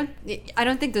mean, I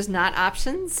don't think there's not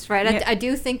options, right? Yeah. I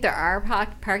do think there are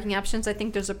parking options. I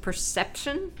think there's a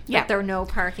perception that there are no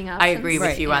parking options. I agree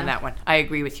with you on that one.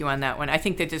 I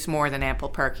think that there's more than ample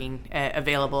parking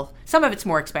available. Some of it's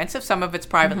more expensive. Some of it's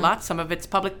private lots. Some of it's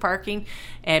public parking.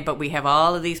 But we have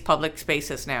all of these public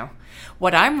spaces now.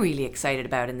 What I'm really excited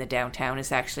about in the downtown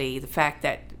is actually the fact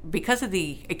that because of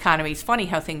the economy, it's funny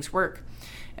how things work.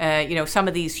 Some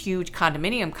of these huge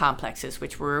condominium complexes,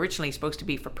 which were originally supposed to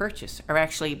be for purchase, are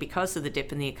actually, because of the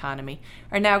dip in the economy,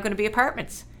 are now going to be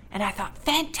apartments. And I thought,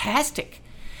 fantastic.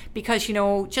 Because,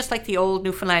 just like the old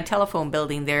Newfoundland telephone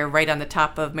building there right on the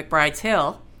top of McBride's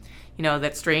Hill,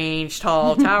 that strange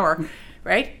tall tower,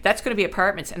 right? That's going to be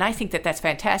apartments. And I think that that's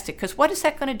fantastic, because what is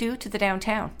that going to do to the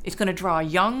downtown? It's going to draw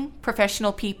young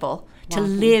professional people to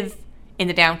live in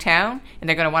the downtown, and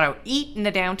they're going to want to eat in the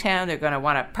downtown. They're going to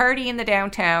want to party in the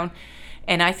downtown.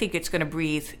 And I think it's going to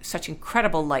breathe such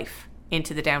incredible life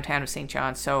into the downtown of St.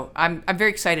 John's. So I'm very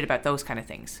excited about those kind of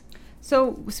things.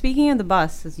 So speaking of the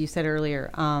bus, as you said earlier,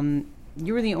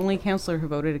 you were the only councillor who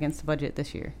voted against the budget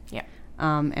this year. Yeah.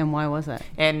 And why was that?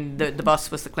 And the bus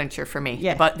was the clincher for me.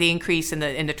 Yeah. But the increase in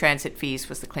the transit fees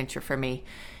was the clincher for me.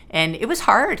 And it was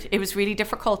hard. It was really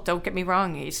difficult. Don't get me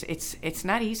wrong. It's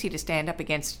not easy to stand up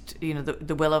against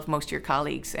the will of most of your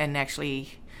colleagues and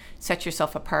actually set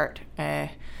yourself apart.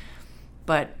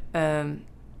 But when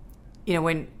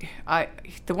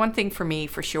the one thing for me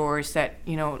for sure is that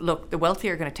look, the wealthy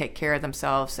are going to take care of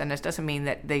themselves, and this doesn't mean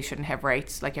that they shouldn't have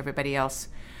rights like everybody else.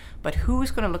 But who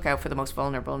is going to look out for the most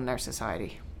vulnerable in our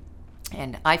society?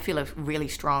 And I feel a really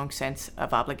strong sense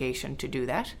of obligation to do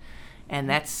that. And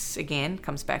that's, again,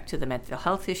 comes back to the mental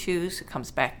health issues. It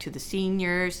comes back to the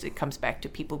seniors. It comes back to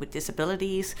people with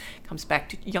disabilities. It comes back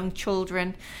to young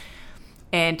children.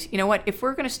 And you know what? If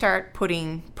we're going to start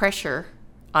putting pressure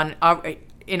on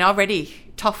in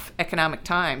already tough economic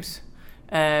times,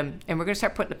 and we're going to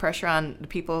start putting the pressure on the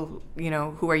people,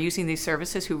 who are using these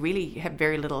services, who really have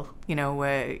very little,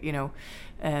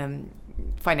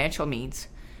 financial means,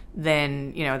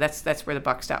 then that's where the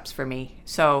buck stops for me.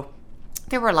 So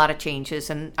there were a lot of changes,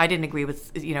 and I didn't agree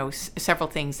with several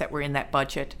things that were in that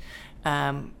budget.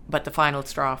 But the final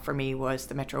straw for me was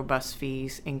the Metro bus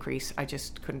fees increase. I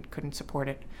just couldn't support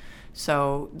it.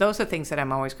 So those are things that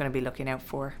I'm always going to be looking out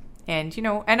for. And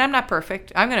and I'm not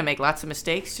perfect. I'm going to make lots of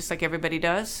mistakes, just like everybody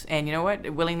does. And you know what?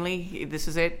 Willingly, this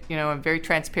is it. I'm very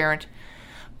transparent.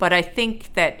 But I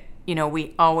think that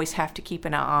we always have to keep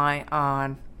an eye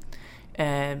on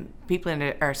people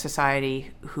in our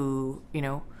society who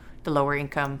the lower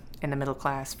income and the middle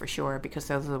class, for sure, because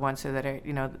those are the ones that are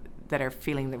that are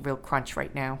feeling the real crunch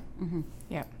right now. Mm-hmm.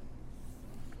 Yeah.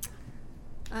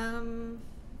 I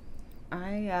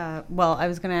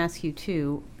was going to ask you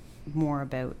too more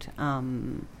about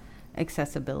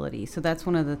accessibility. So that's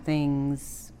one of the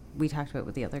things we talked about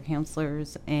with the other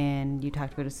councillors, and you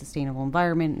talked about a sustainable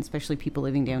environment, especially people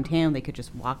living downtown. They could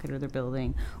just walk out of their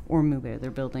building or move out of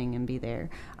their building and be there.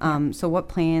 So what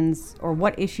plans or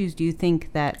what issues do you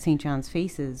think that St. John's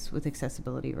faces with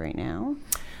accessibility right now?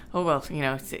 Oh, well,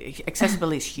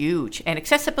 accessibility is huge. And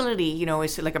accessibility,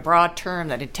 is like a broad term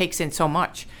that it takes in so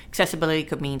much. Accessibility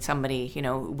could mean somebody,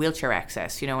 wheelchair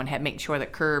access, and making sure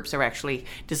that curbs are actually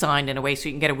designed in a way so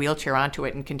you can get a wheelchair onto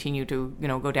it and continue to,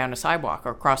 go down a sidewalk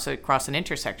or cross an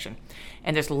intersection.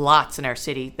 And there's lots in our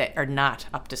city that are not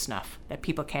up to snuff, that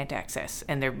people can't access.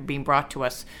 And they're being brought to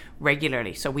us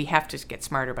regularly. So we have to get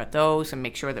smarter about those and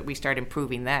make sure that we start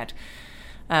improving that.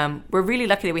 We're really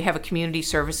lucky that we have a community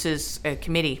services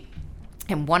committee,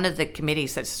 and one of the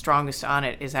committees that's strongest on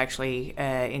it is actually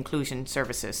inclusion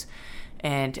services.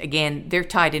 And again, they're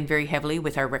tied in very heavily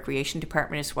with our recreation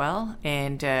department as well.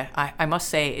 And I must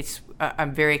say,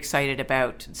 I'm very excited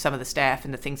about some of the staff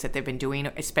and the things that they've been doing,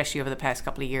 especially over the past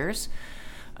couple of years.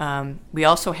 We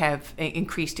also have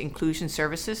increased inclusion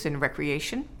services in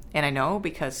recreation. And I know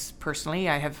because personally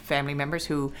I have family members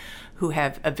who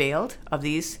have availed of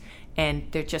these, and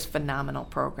they're just phenomenal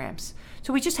programs.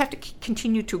 So we just have to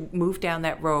continue to move down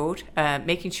that road,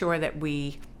 making sure that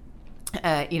we,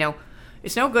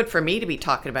 it's no good for me to be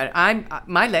talking about it.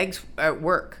 My legs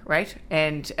work, right?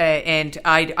 And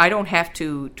I don't have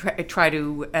to try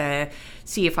to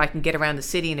see if I can get around the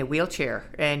city in a wheelchair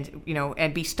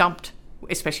and be stumped,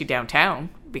 especially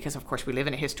downtown, because of course we live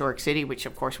in a historic city, which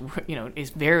of course, is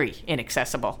very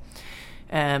inaccessible.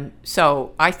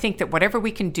 So I think that whatever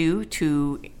we can do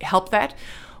to help that,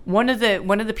 one of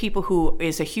the people who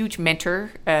is a huge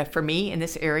mentor for me in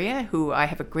this area, who I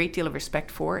have a great deal of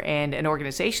respect for, and an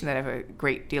organization that I have a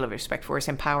great deal of respect for, is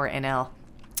Empower NL.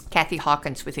 Kathy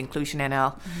Hawkins with Inclusion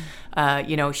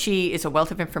NL. She is a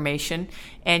wealth of information,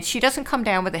 and she doesn't come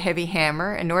down with a heavy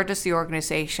hammer, and nor does the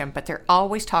organization, but they're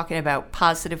always talking about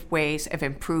positive ways of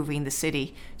improving the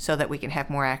city so that we can have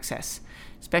more access,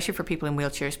 especially for people in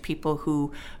wheelchairs, people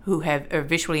who are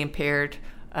visually impaired,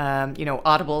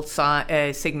 audible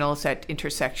signals at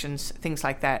intersections, things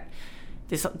like that.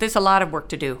 There's a lot of work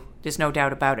to do. There's no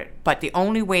doubt about it. But the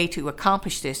only way to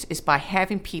accomplish this is by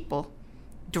having people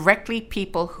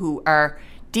who are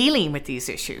dealing with these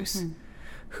issues,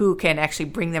 who can actually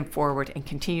bring them forward and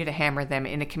continue to hammer them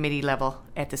in a committee level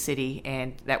at the city,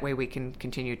 and that way we can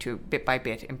continue to, bit by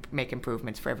bit, make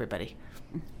improvements for everybody.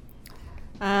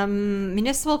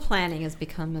 Municipal planning has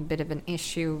become a bit of an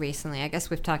issue recently. I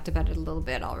guess we've talked about it a little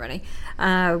bit already.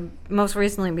 Most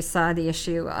recently, we saw the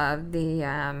issue of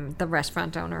the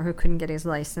restaurant owner who couldn't get his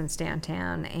license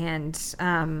downtown, and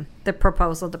the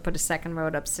proposal to put a second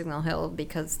road up Signal Hill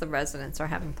because the residents are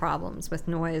having problems with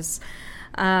noise.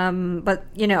 But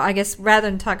I guess rather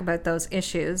than talk about those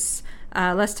issues,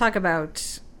 let's talk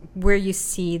about where you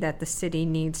see that the city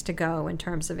needs to go in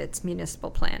terms of its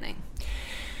municipal planning.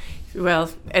 Well,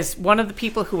 as one of the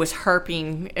people who was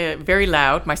harping very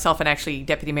loud, myself and actually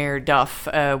Deputy Mayor Duff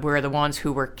were the ones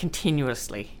who were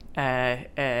continuously trying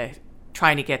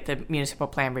to get the municipal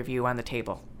plan review on the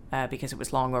table because it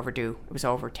was long overdue. It was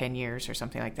over 10 years or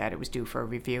something like that. It was due for a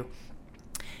review.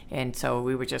 And so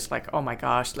we were just like, oh my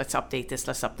gosh, let's update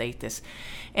this.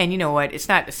 And you know what? It's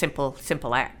not a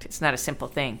simple act. It's not a simple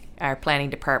thing. Our planning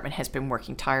department has been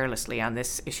working tirelessly on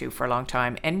this issue for a long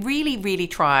time and really, really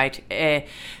tried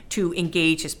to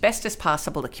engage as best as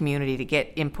possible the community to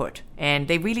get input. And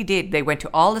they really did. They went to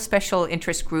all the special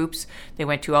interest groups. They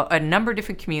went to a number of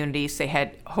different communities. They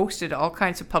had hosted all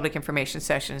kinds of public information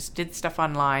sessions, did stuff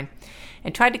online,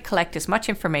 and tried to collect as much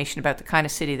information about the kind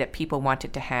of city that people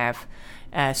wanted to have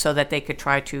so that they could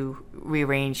try to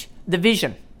rearrange the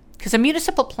vision. Because a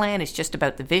municipal plan is just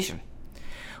about the vision.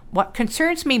 What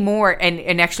concerns me more,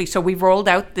 and actually, so we've rolled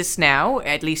out this now,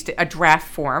 at least a draft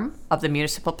form of the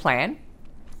municipal plan.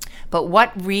 But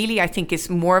what really I think is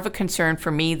more of a concern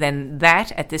for me than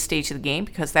that at this stage of the game,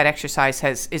 because that exercise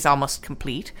is almost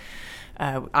complete.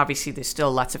 Obviously, there's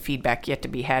still lots of feedback yet to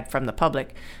be had from the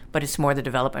public, but it's more the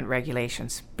development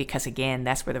regulations, because again,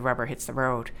 that's where the rubber hits the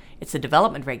road. It's the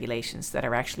development regulations that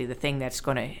are actually the thing that's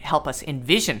going to help us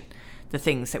envision the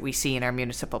things that we see in our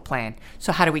municipal plan.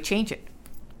 So how do we change it?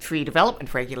 Tree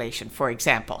development regulation, for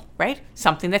example, right?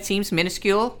 Something that seems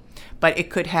minuscule, but it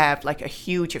could have like a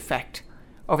huge effect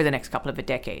over the next couple of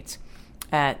decades.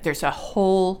 There's a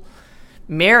whole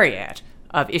myriad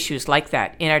of issues like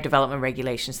that in our development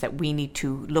regulations that we need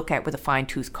to look at with a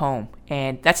fine-tooth comb.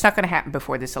 And that's not going to happen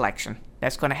before this election.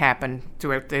 That's going to happen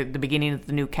throughout the beginning of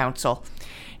the new council.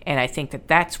 And I think that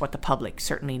that's what the public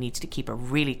certainly needs to keep a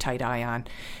really tight eye on,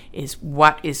 is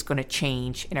what is going to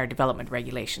change in our development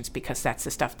regulations, because that's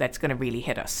the stuff that's going to really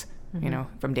hit us,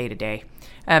 from day to day.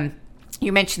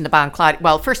 You mentioned the Bon Claude.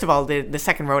 Well, first of all, the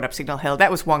second road up Signal Hill, that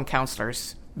was one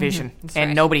councillor's vision, and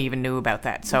right. Nobody even knew about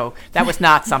that. So that was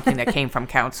not something that came from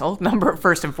council,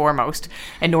 first and foremost,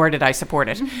 and nor did I support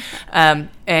it. And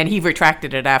and he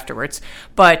retracted it afterwards.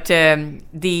 But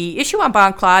the issue on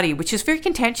Balclady, which is very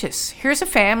contentious. Here's a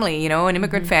family, an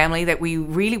immigrant family that we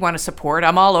really want to support.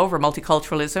 I'm all over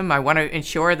multiculturalism. I want to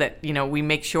ensure that, we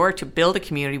make sure to build a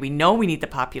community. We know we need the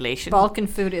population. Balkan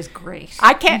food is great.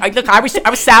 I was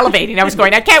salivating. I was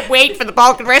going, I can't wait for the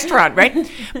Balkan restaurant, right?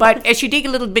 But as you dig a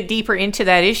little bit deeper into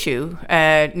that issue,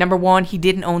 number one, he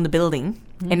didn't own the building.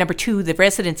 And number two, the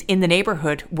residents in the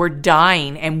neighborhood were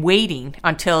dying and waiting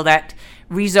until that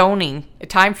rezoning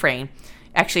time frame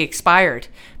actually expired,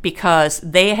 because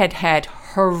they had had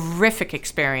horrific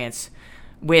experience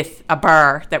with a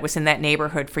bar that was in that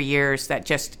neighborhood for years that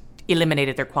just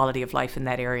eliminated their quality of life in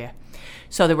that area.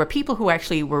 So there were people who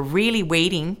actually were really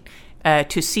waiting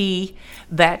to see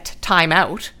that time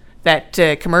out, that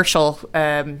commercial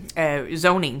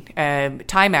zoning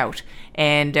time out.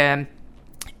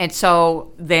 And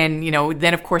so then,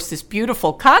 of course, this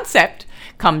beautiful concept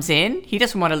comes in. He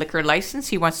doesn't want a liquor license.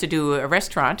 He wants to do a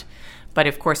restaurant. But,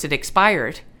 of course, it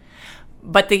expired.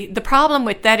 But the problem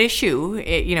with that issue,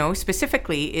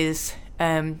 specifically is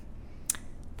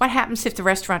what happens if the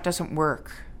restaurant doesn't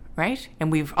work, right?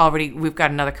 And we've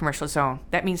got another commercial zone.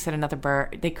 That means that another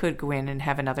bar, they could go in and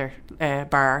have another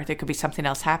bar. There could be something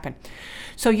else happen.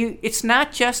 So it's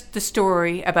not just the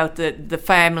story about the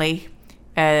family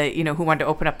who wanted to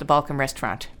open up the Balkan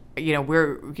restaurant.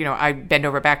 I bend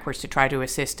over backwards to try to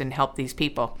assist and help these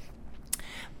people.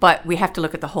 But we have to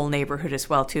look at the whole neighborhood as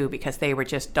well, too, because they were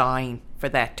just dying for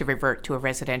that to revert to a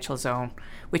residential zone,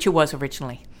 which it was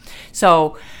originally.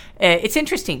 So it's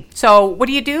interesting. So what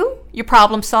do? You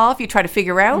problem solve. You try to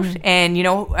figure out and,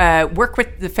 work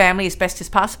with the family as best as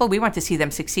possible. We want to see them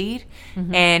succeed.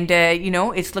 And,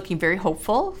 it's looking very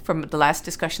hopeful from the last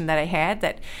discussion that I had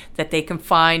that they can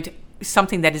find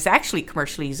something that is actually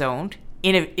commercially zoned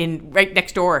in right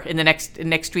next door in the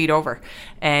next street over,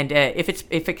 and if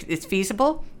it's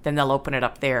feasible, then they'll open it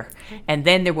up there, and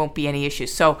then there won't be any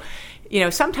issues. So,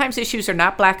 sometimes issues are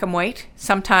not black and white.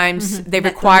 Sometimes they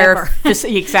require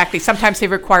exactly. Sometimes they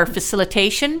require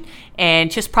facilitation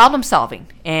and just problem solving.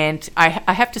 And I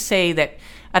have to say that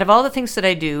out of all the things that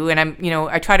I do, and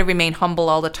I try to remain humble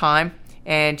all the time,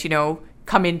 and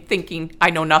come in thinking I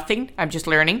know nothing. I'm just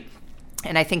learning.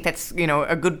 And I think that's,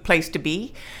 a good place to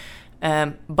be.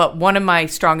 But one of my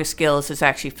strongest skills is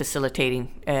actually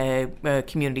facilitating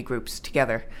community groups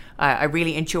together. I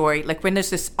really enjoy, like when there's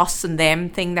this us and them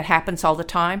thing that happens all the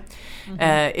time,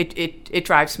 it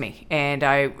drives me. And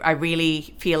I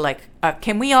really feel like,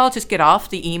 can we all just get off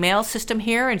the email system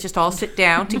here and just all sit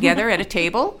down together at a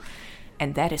table?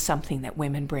 And that is something that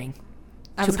women bring.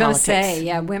 I was going to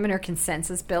say, women are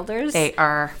consensus builders. They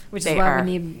are. Which is why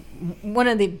we need, one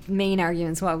of the main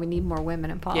arguments why we need more women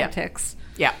in politics.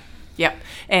 Yeah.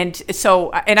 And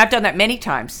so, and I've done that many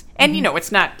times. And,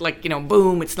 it's not like,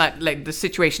 boom, it's not like the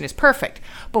situation is perfect.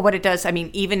 But what it does,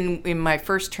 even in my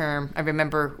first term, I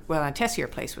remember, on Tessier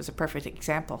Place was a perfect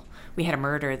example. We had a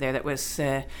murder there that was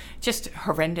just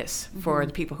horrendous for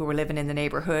the people who were living in the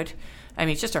neighborhood.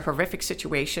 It's just a horrific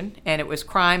situation, and it was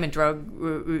crime and drug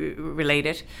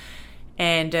related,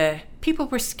 and people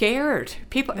were scared.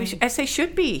 People, as they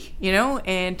should be,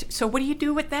 And so, what do you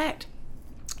do with that?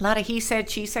 A lot of he said,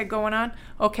 she said going on.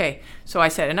 Okay, so I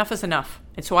said enough is enough,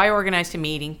 and so I organized a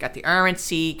meeting, got the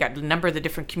RNC, got a number of the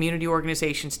different community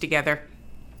organizations together.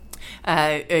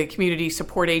 Community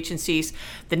support agencies,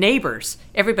 the neighbors,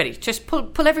 everybody, just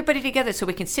pull everybody together so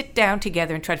we can sit down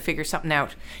together and try to figure something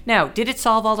out. Now, did it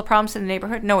solve all the problems in the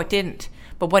neighborhood? No, it didn't.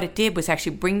 But what it did was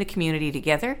actually bring the community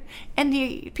together, and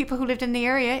the people who lived in the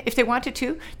area, if they wanted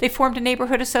to, they formed a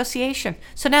neighborhood association.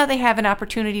 So now they have an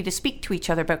opportunity to speak to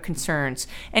each other about concerns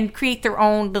and create their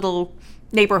own little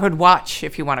neighborhood watch,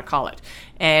 if you want to call it.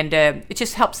 And it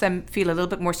just helps them feel a little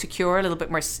bit more secure, a little bit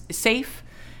more safe,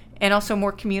 and also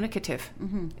more communicative.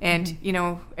 And,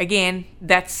 again,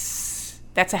 that's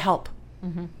a help.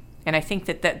 And I think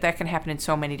that can happen in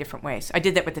so many different ways. I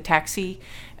did that with the taxi,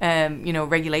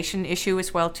 regulation issue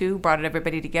as well, too. Brought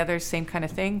everybody together, same kind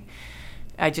of thing.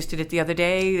 I just did it the other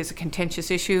day. There's a contentious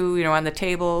issue, on the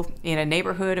table in a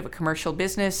neighborhood of a commercial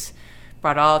business.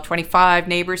 Brought all 25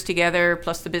 neighbors together,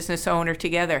 plus the business owner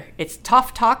together. It's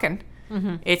tough talking.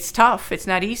 It's tough. It's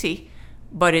not easy.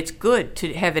 But it's good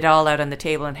to have it all out on the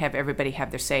table and have everybody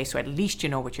have their say, so at least you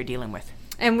know what you're dealing with.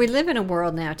 And we live in a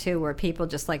world now, too, where people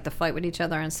just like to fight with each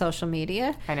other on social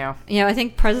media. I know. I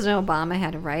think President Obama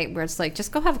had it right, where it's like,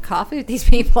 just go have a coffee with these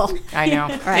people. I know.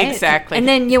 Right? Exactly. And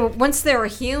then, once they're a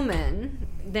human,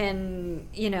 then,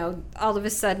 all of a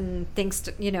sudden, things,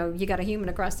 you got a human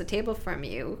across the table from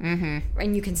you,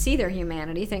 and you can see their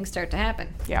humanity, things start to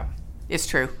happen. Yeah, it's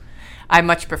true. I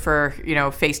much prefer,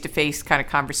 face-to-face kind of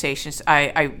conversations.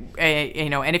 I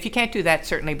and if you can't do that,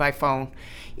 certainly by phone.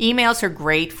 Emails are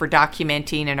great for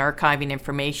documenting and archiving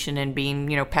information and being,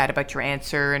 pat about your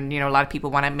answer. And, a lot of people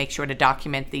want to make sure to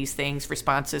document these things,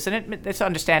 responses, and it's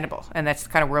understandable. And that's the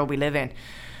kind of world we live in.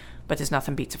 But there's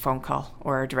nothing beats a phone call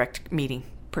or a direct meeting,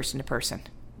 person to person.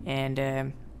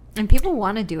 And people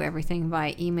want to do everything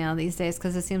by email these days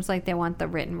because it seems like they want the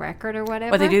written record or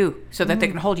whatever. Well, they do, so that they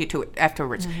can hold you to it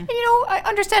afterwards. And,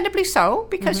 understandably so,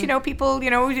 because,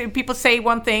 people say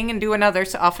one thing and do another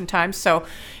oftentimes. So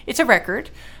it's a record.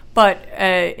 But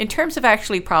in terms of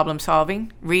actually problem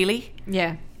solving, really,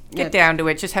 get down to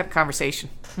it. Just have a conversation,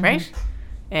 right?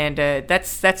 And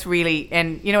that's really,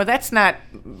 and, that's not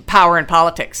power in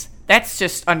politics. That's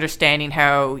just understanding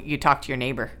how you talk to your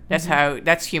neighbor.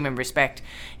 That's human respect.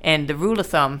 And the rule of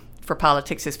thumb for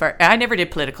politics is I never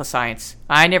did political science.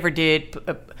 I never did,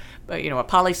 a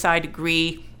poli-sci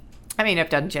degree. I mean, I've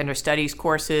done gender studies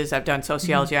courses. I've done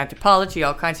sociology, anthropology,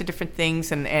 all kinds of different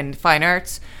things, and fine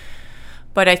arts.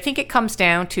 But I think it comes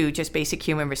down to just basic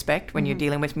human respect when you're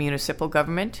dealing with municipal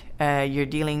government.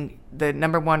 The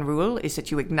number one rule is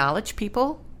that you acknowledge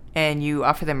people and you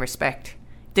offer them respect.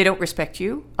 If they don't respect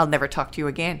you, I'll never talk to you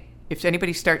again. If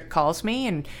anybody calls me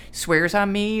and swears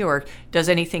on me or does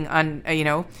anything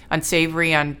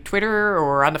unsavory on Twitter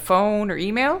or on the phone or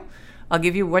email, I'll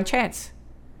give you one chance.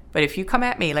 But if you come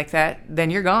at me like that, then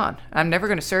you're gone. I'm never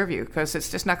going to serve you because it's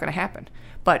just not going to happen.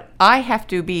 But I have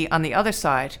to be on the other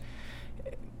side,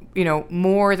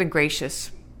 more than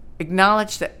gracious.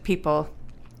 Acknowledge that people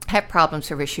have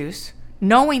problems or issues,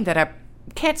 knowing that I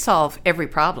can't solve every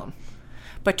problem,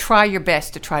 but try your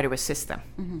best to try to assist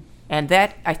them. And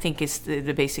that, I think, is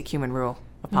the basic human rule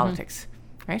of politics,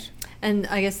 right? And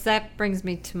I guess that brings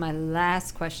me to my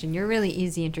last question. You're a really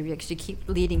easy interview because you keep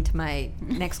leading to my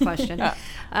next question.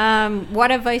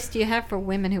 What advice do you have for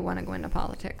women who want to go into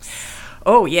politics?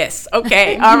 Oh, yes.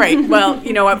 Okay. All right. Well,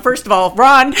 first of all,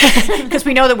 run, because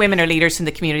we know that women are leaders in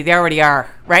the community. They already are,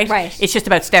 right? Right. It's just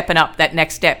about stepping up, that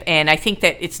next step. And I think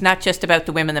that it's not just about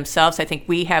the women themselves. I think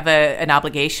we have an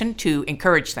obligation to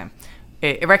encourage them,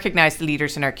 recognize the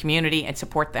leaders in our community and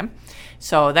support them.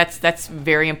 So that's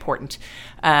very important.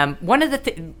 One of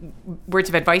the words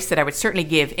of advice that I would certainly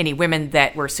give any women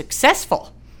that were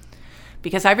successful,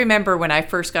 because I remember when I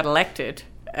first got elected,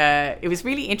 it was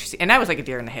really interesting. And I was like a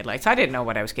deer in the headlights. I didn't know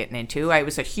what I was getting into. It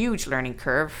was a huge learning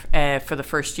curve for the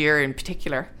first year in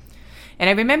particular. And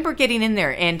I remember getting in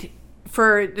there. And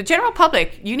for the general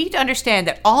public, you need to understand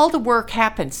that all the work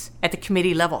happens at the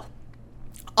committee level.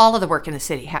 All of the work in the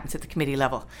city happens at the committee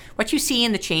level. What you see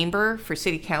in the chamber for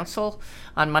city council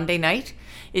on Monday night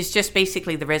is just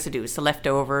basically the residues, the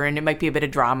leftover, and it might be a bit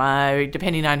of drama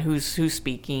depending on who's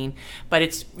speaking. But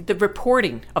it's the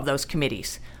reporting of those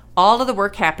committees. All of the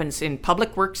work happens in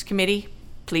Public Works Committee,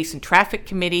 Police and Traffic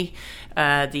Committee,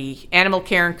 the Animal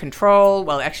Care and Control.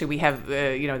 Well, actually, we have,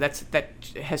 that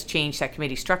has changed that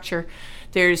committee structure.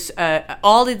 There's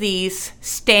all of these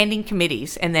standing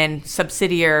committees and then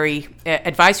subsidiary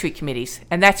advisory committees,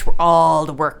 and that's where all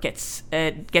the work gets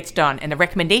done and the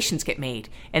recommendations get made.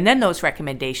 And then those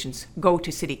recommendations go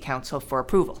to City Council for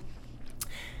approval.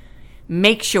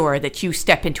 Make sure that you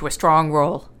step into a strong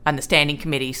role on the standing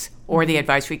committees or the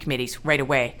advisory committees right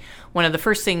away. One of the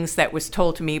first things that was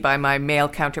told to me by my male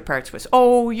counterparts was,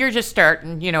 you're just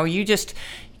starting, you just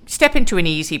step into an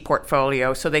easy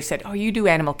portfolio. So they said, you do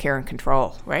animal care and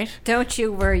control, right? Don't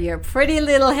you worry your pretty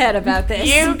little head about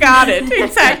this. You got it.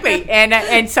 Exactly.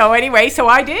 And so anyway, so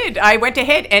I did. I went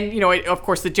ahead and, of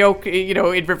course, the joke,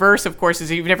 in reverse, of course,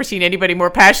 is you've never seen anybody more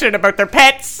passionate about their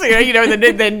pets,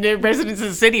 than the residents of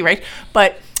the city, right?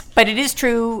 But it is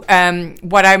true.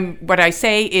 What I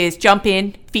say is jump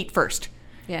in feet first.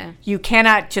 Yeah. You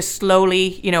cannot just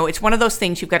slowly, it's one of those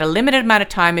things. You've got a limited amount of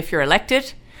time if you're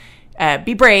elected.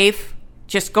 Be brave.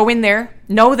 Just go in there.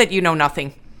 Know that you know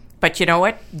nothing. But you know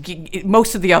what?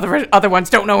 Most of the other ones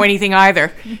don't know anything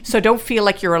either. So don't feel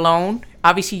like you're alone.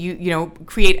 Obviously, you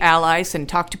create allies and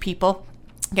talk to people.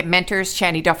 Get mentors.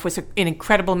 Shani Duff was an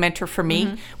incredible mentor for me.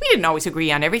 We didn't always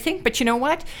agree on everything, but you know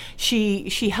what?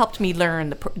 She helped me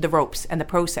learn the ropes and the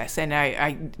process, and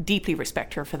I deeply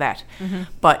respect her for that.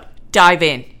 But dive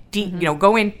in. Deep,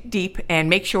 go in deep and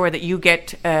make sure that you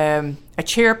get a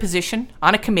chair position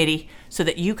on a committee so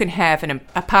that you can have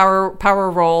a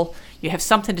power role. You have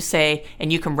something to say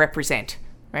and you can represent,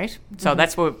 right? So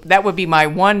that would be my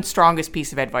one strongest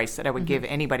piece of advice that I would give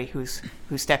anybody who's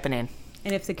stepping in.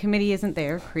 And if the committee isn't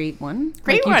there, create one.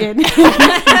 Create like one. You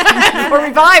did. Or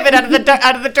revive it out of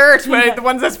the dirt, the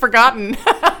ones that's forgotten.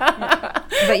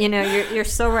 But, you're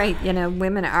so right.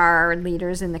 Women are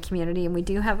leaders in the community, and we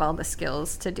do have all the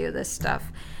skills to do this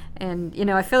stuff. And,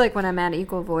 I feel like when I'm at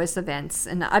Equal Voice events,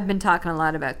 and I've been talking a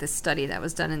lot about this study that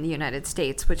was done in the United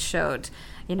States, which showed,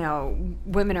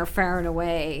 women are far and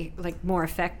away, more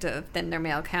effective than their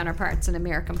male counterparts in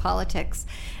American politics.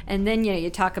 And then, you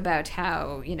talk about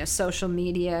how, social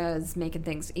media is making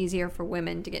things easier for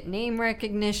women to get name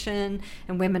recognition,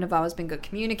 and women have always been good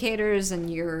communicators,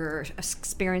 and your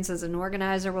experience as an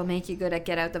organizer will make you good at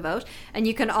get out the vote. And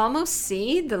you can almost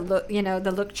see the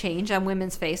look change on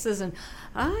women's faces, and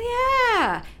oh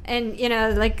yeah. And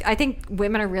I think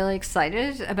women are really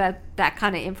excited about that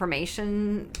kind of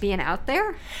information being out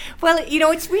there. Well,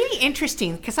 it's really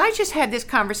interesting because I just had this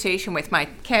conversation with my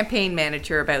campaign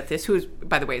manager about this, who,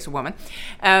 by the way, is a woman,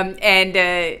 and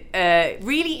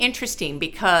really interesting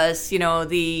because there's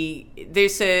the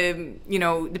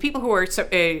people who are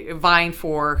vying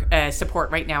for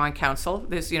support right now on council.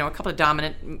 There's a couple of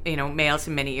dominant males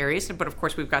in many areas, but of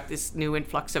course we've got this new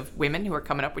influx of women who are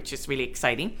coming up, which is really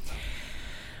exciting.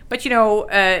 But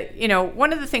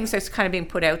one of the things that's kind of being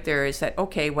put out there is that,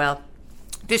 okay, well,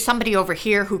 there's somebody over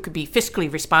here who could be fiscally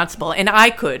responsible, and I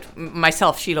could,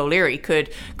 myself, Sheilagh O'Leary, could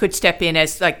step in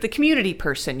as the community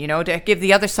person, to give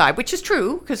the other side, which is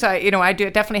true, because I do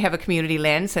definitely have a community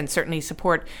lens and certainly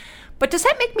support. But does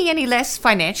that make me any less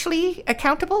financially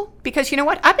accountable? Because you know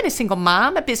what? I've been a single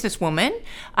mom, a businesswoman.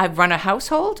 I've run a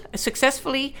household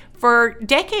successfully for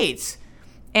decades.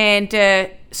 And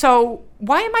so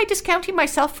why am I discounting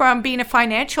myself from being a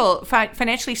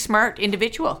financially smart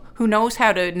individual who knows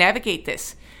how to navigate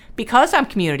this? Because I'm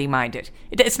community-minded.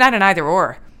 It's not an either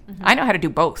or. Mm-hmm. I know how to do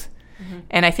both. Mm-hmm.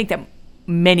 And I think that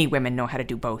many women know how to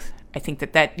do both. I think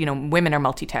that women are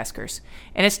multitaskers.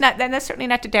 And that's certainly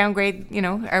not to downgrade,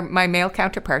 my male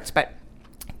counterparts, but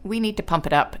we need to pump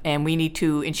it up, and we need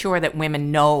to ensure that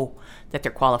women know that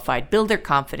they're qualified, build their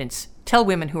confidence, tell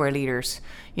women who are leaders,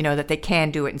 that they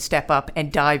can do it and step up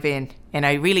and dive in. And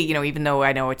I really, even though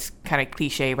I know it's kind of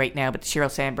cliche right now, but the Sheryl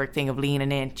Sandberg thing of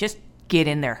leaning in, just get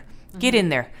in there. Mm-hmm. Get in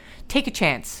there. Take a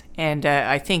chance. And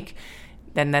I think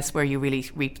then that's where you really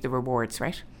reap the rewards,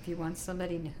 right? If you want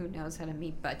somebody who knows how to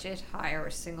meet budget, hire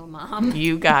a single mom.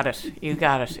 You got it. You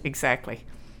got it. Exactly.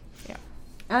 Yeah.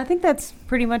 I think that's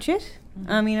pretty much it.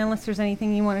 Unless there's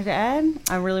anything you wanted to add,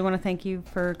 I really want to thank you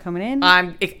for coming in.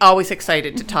 I'm always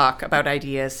excited to talk about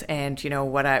ideas and,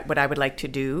 what I would like to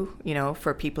do,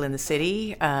 for people in the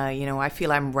city. I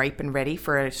feel I'm ripe and ready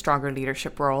for a stronger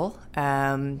leadership role.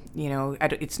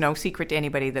 It's no secret to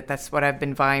anybody that that's what I've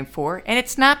been vying for. And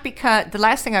it's not because, the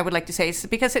last thing I would like to say is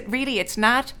because it's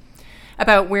not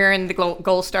about wearing the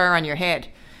gold star on your head.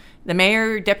 The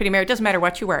mayor, deputy mayor, it doesn't matter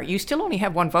what you are. You still only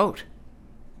have one vote.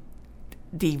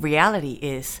 The reality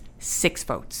is 6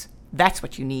 votes. That's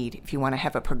what you need if you want to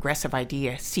have a progressive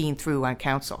idea seen through on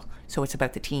council. So it's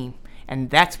about the team. And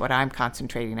that's what I'm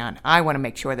concentrating on. I want to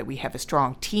make sure that we have a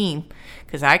strong team,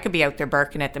 because I could be out there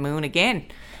barking at the moon again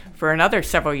for another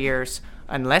several years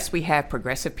unless we have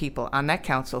progressive people on that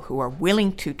council who are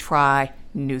willing to try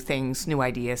new things, new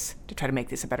ideas to try to make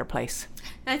this a better place.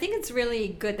 And I think it's really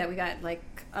good that we got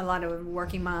a lot of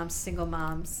working moms, single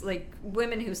moms,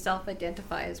 women who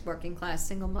self-identify as working class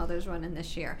single mothers running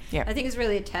this year. Yeah. I think it's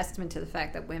really a testament to the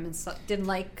fact that women didn't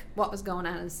like what was going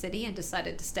on in the city and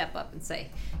decided to step up and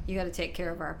say, you got to take care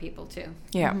of our people too.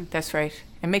 Yeah, That's right.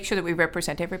 And make sure that we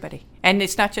represent everybody. And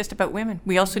it's not just about women.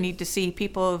 We also need to see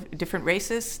people of different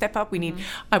races step up.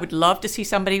 I would love to see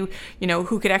somebody,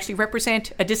 who could actually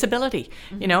represent a disability,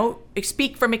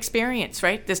 speak from experience,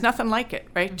 right? There's nothing like it,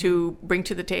 right, to bring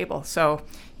to the table. So,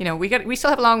 we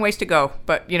still have a long ways to go,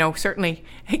 but, certainly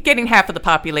getting half of the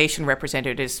population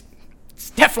represented is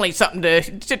definitely something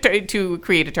to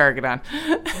create a target on.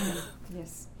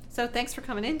 Yes. So thanks for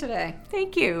coming in today.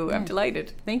 Thank you. I'm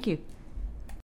delighted. Thank you.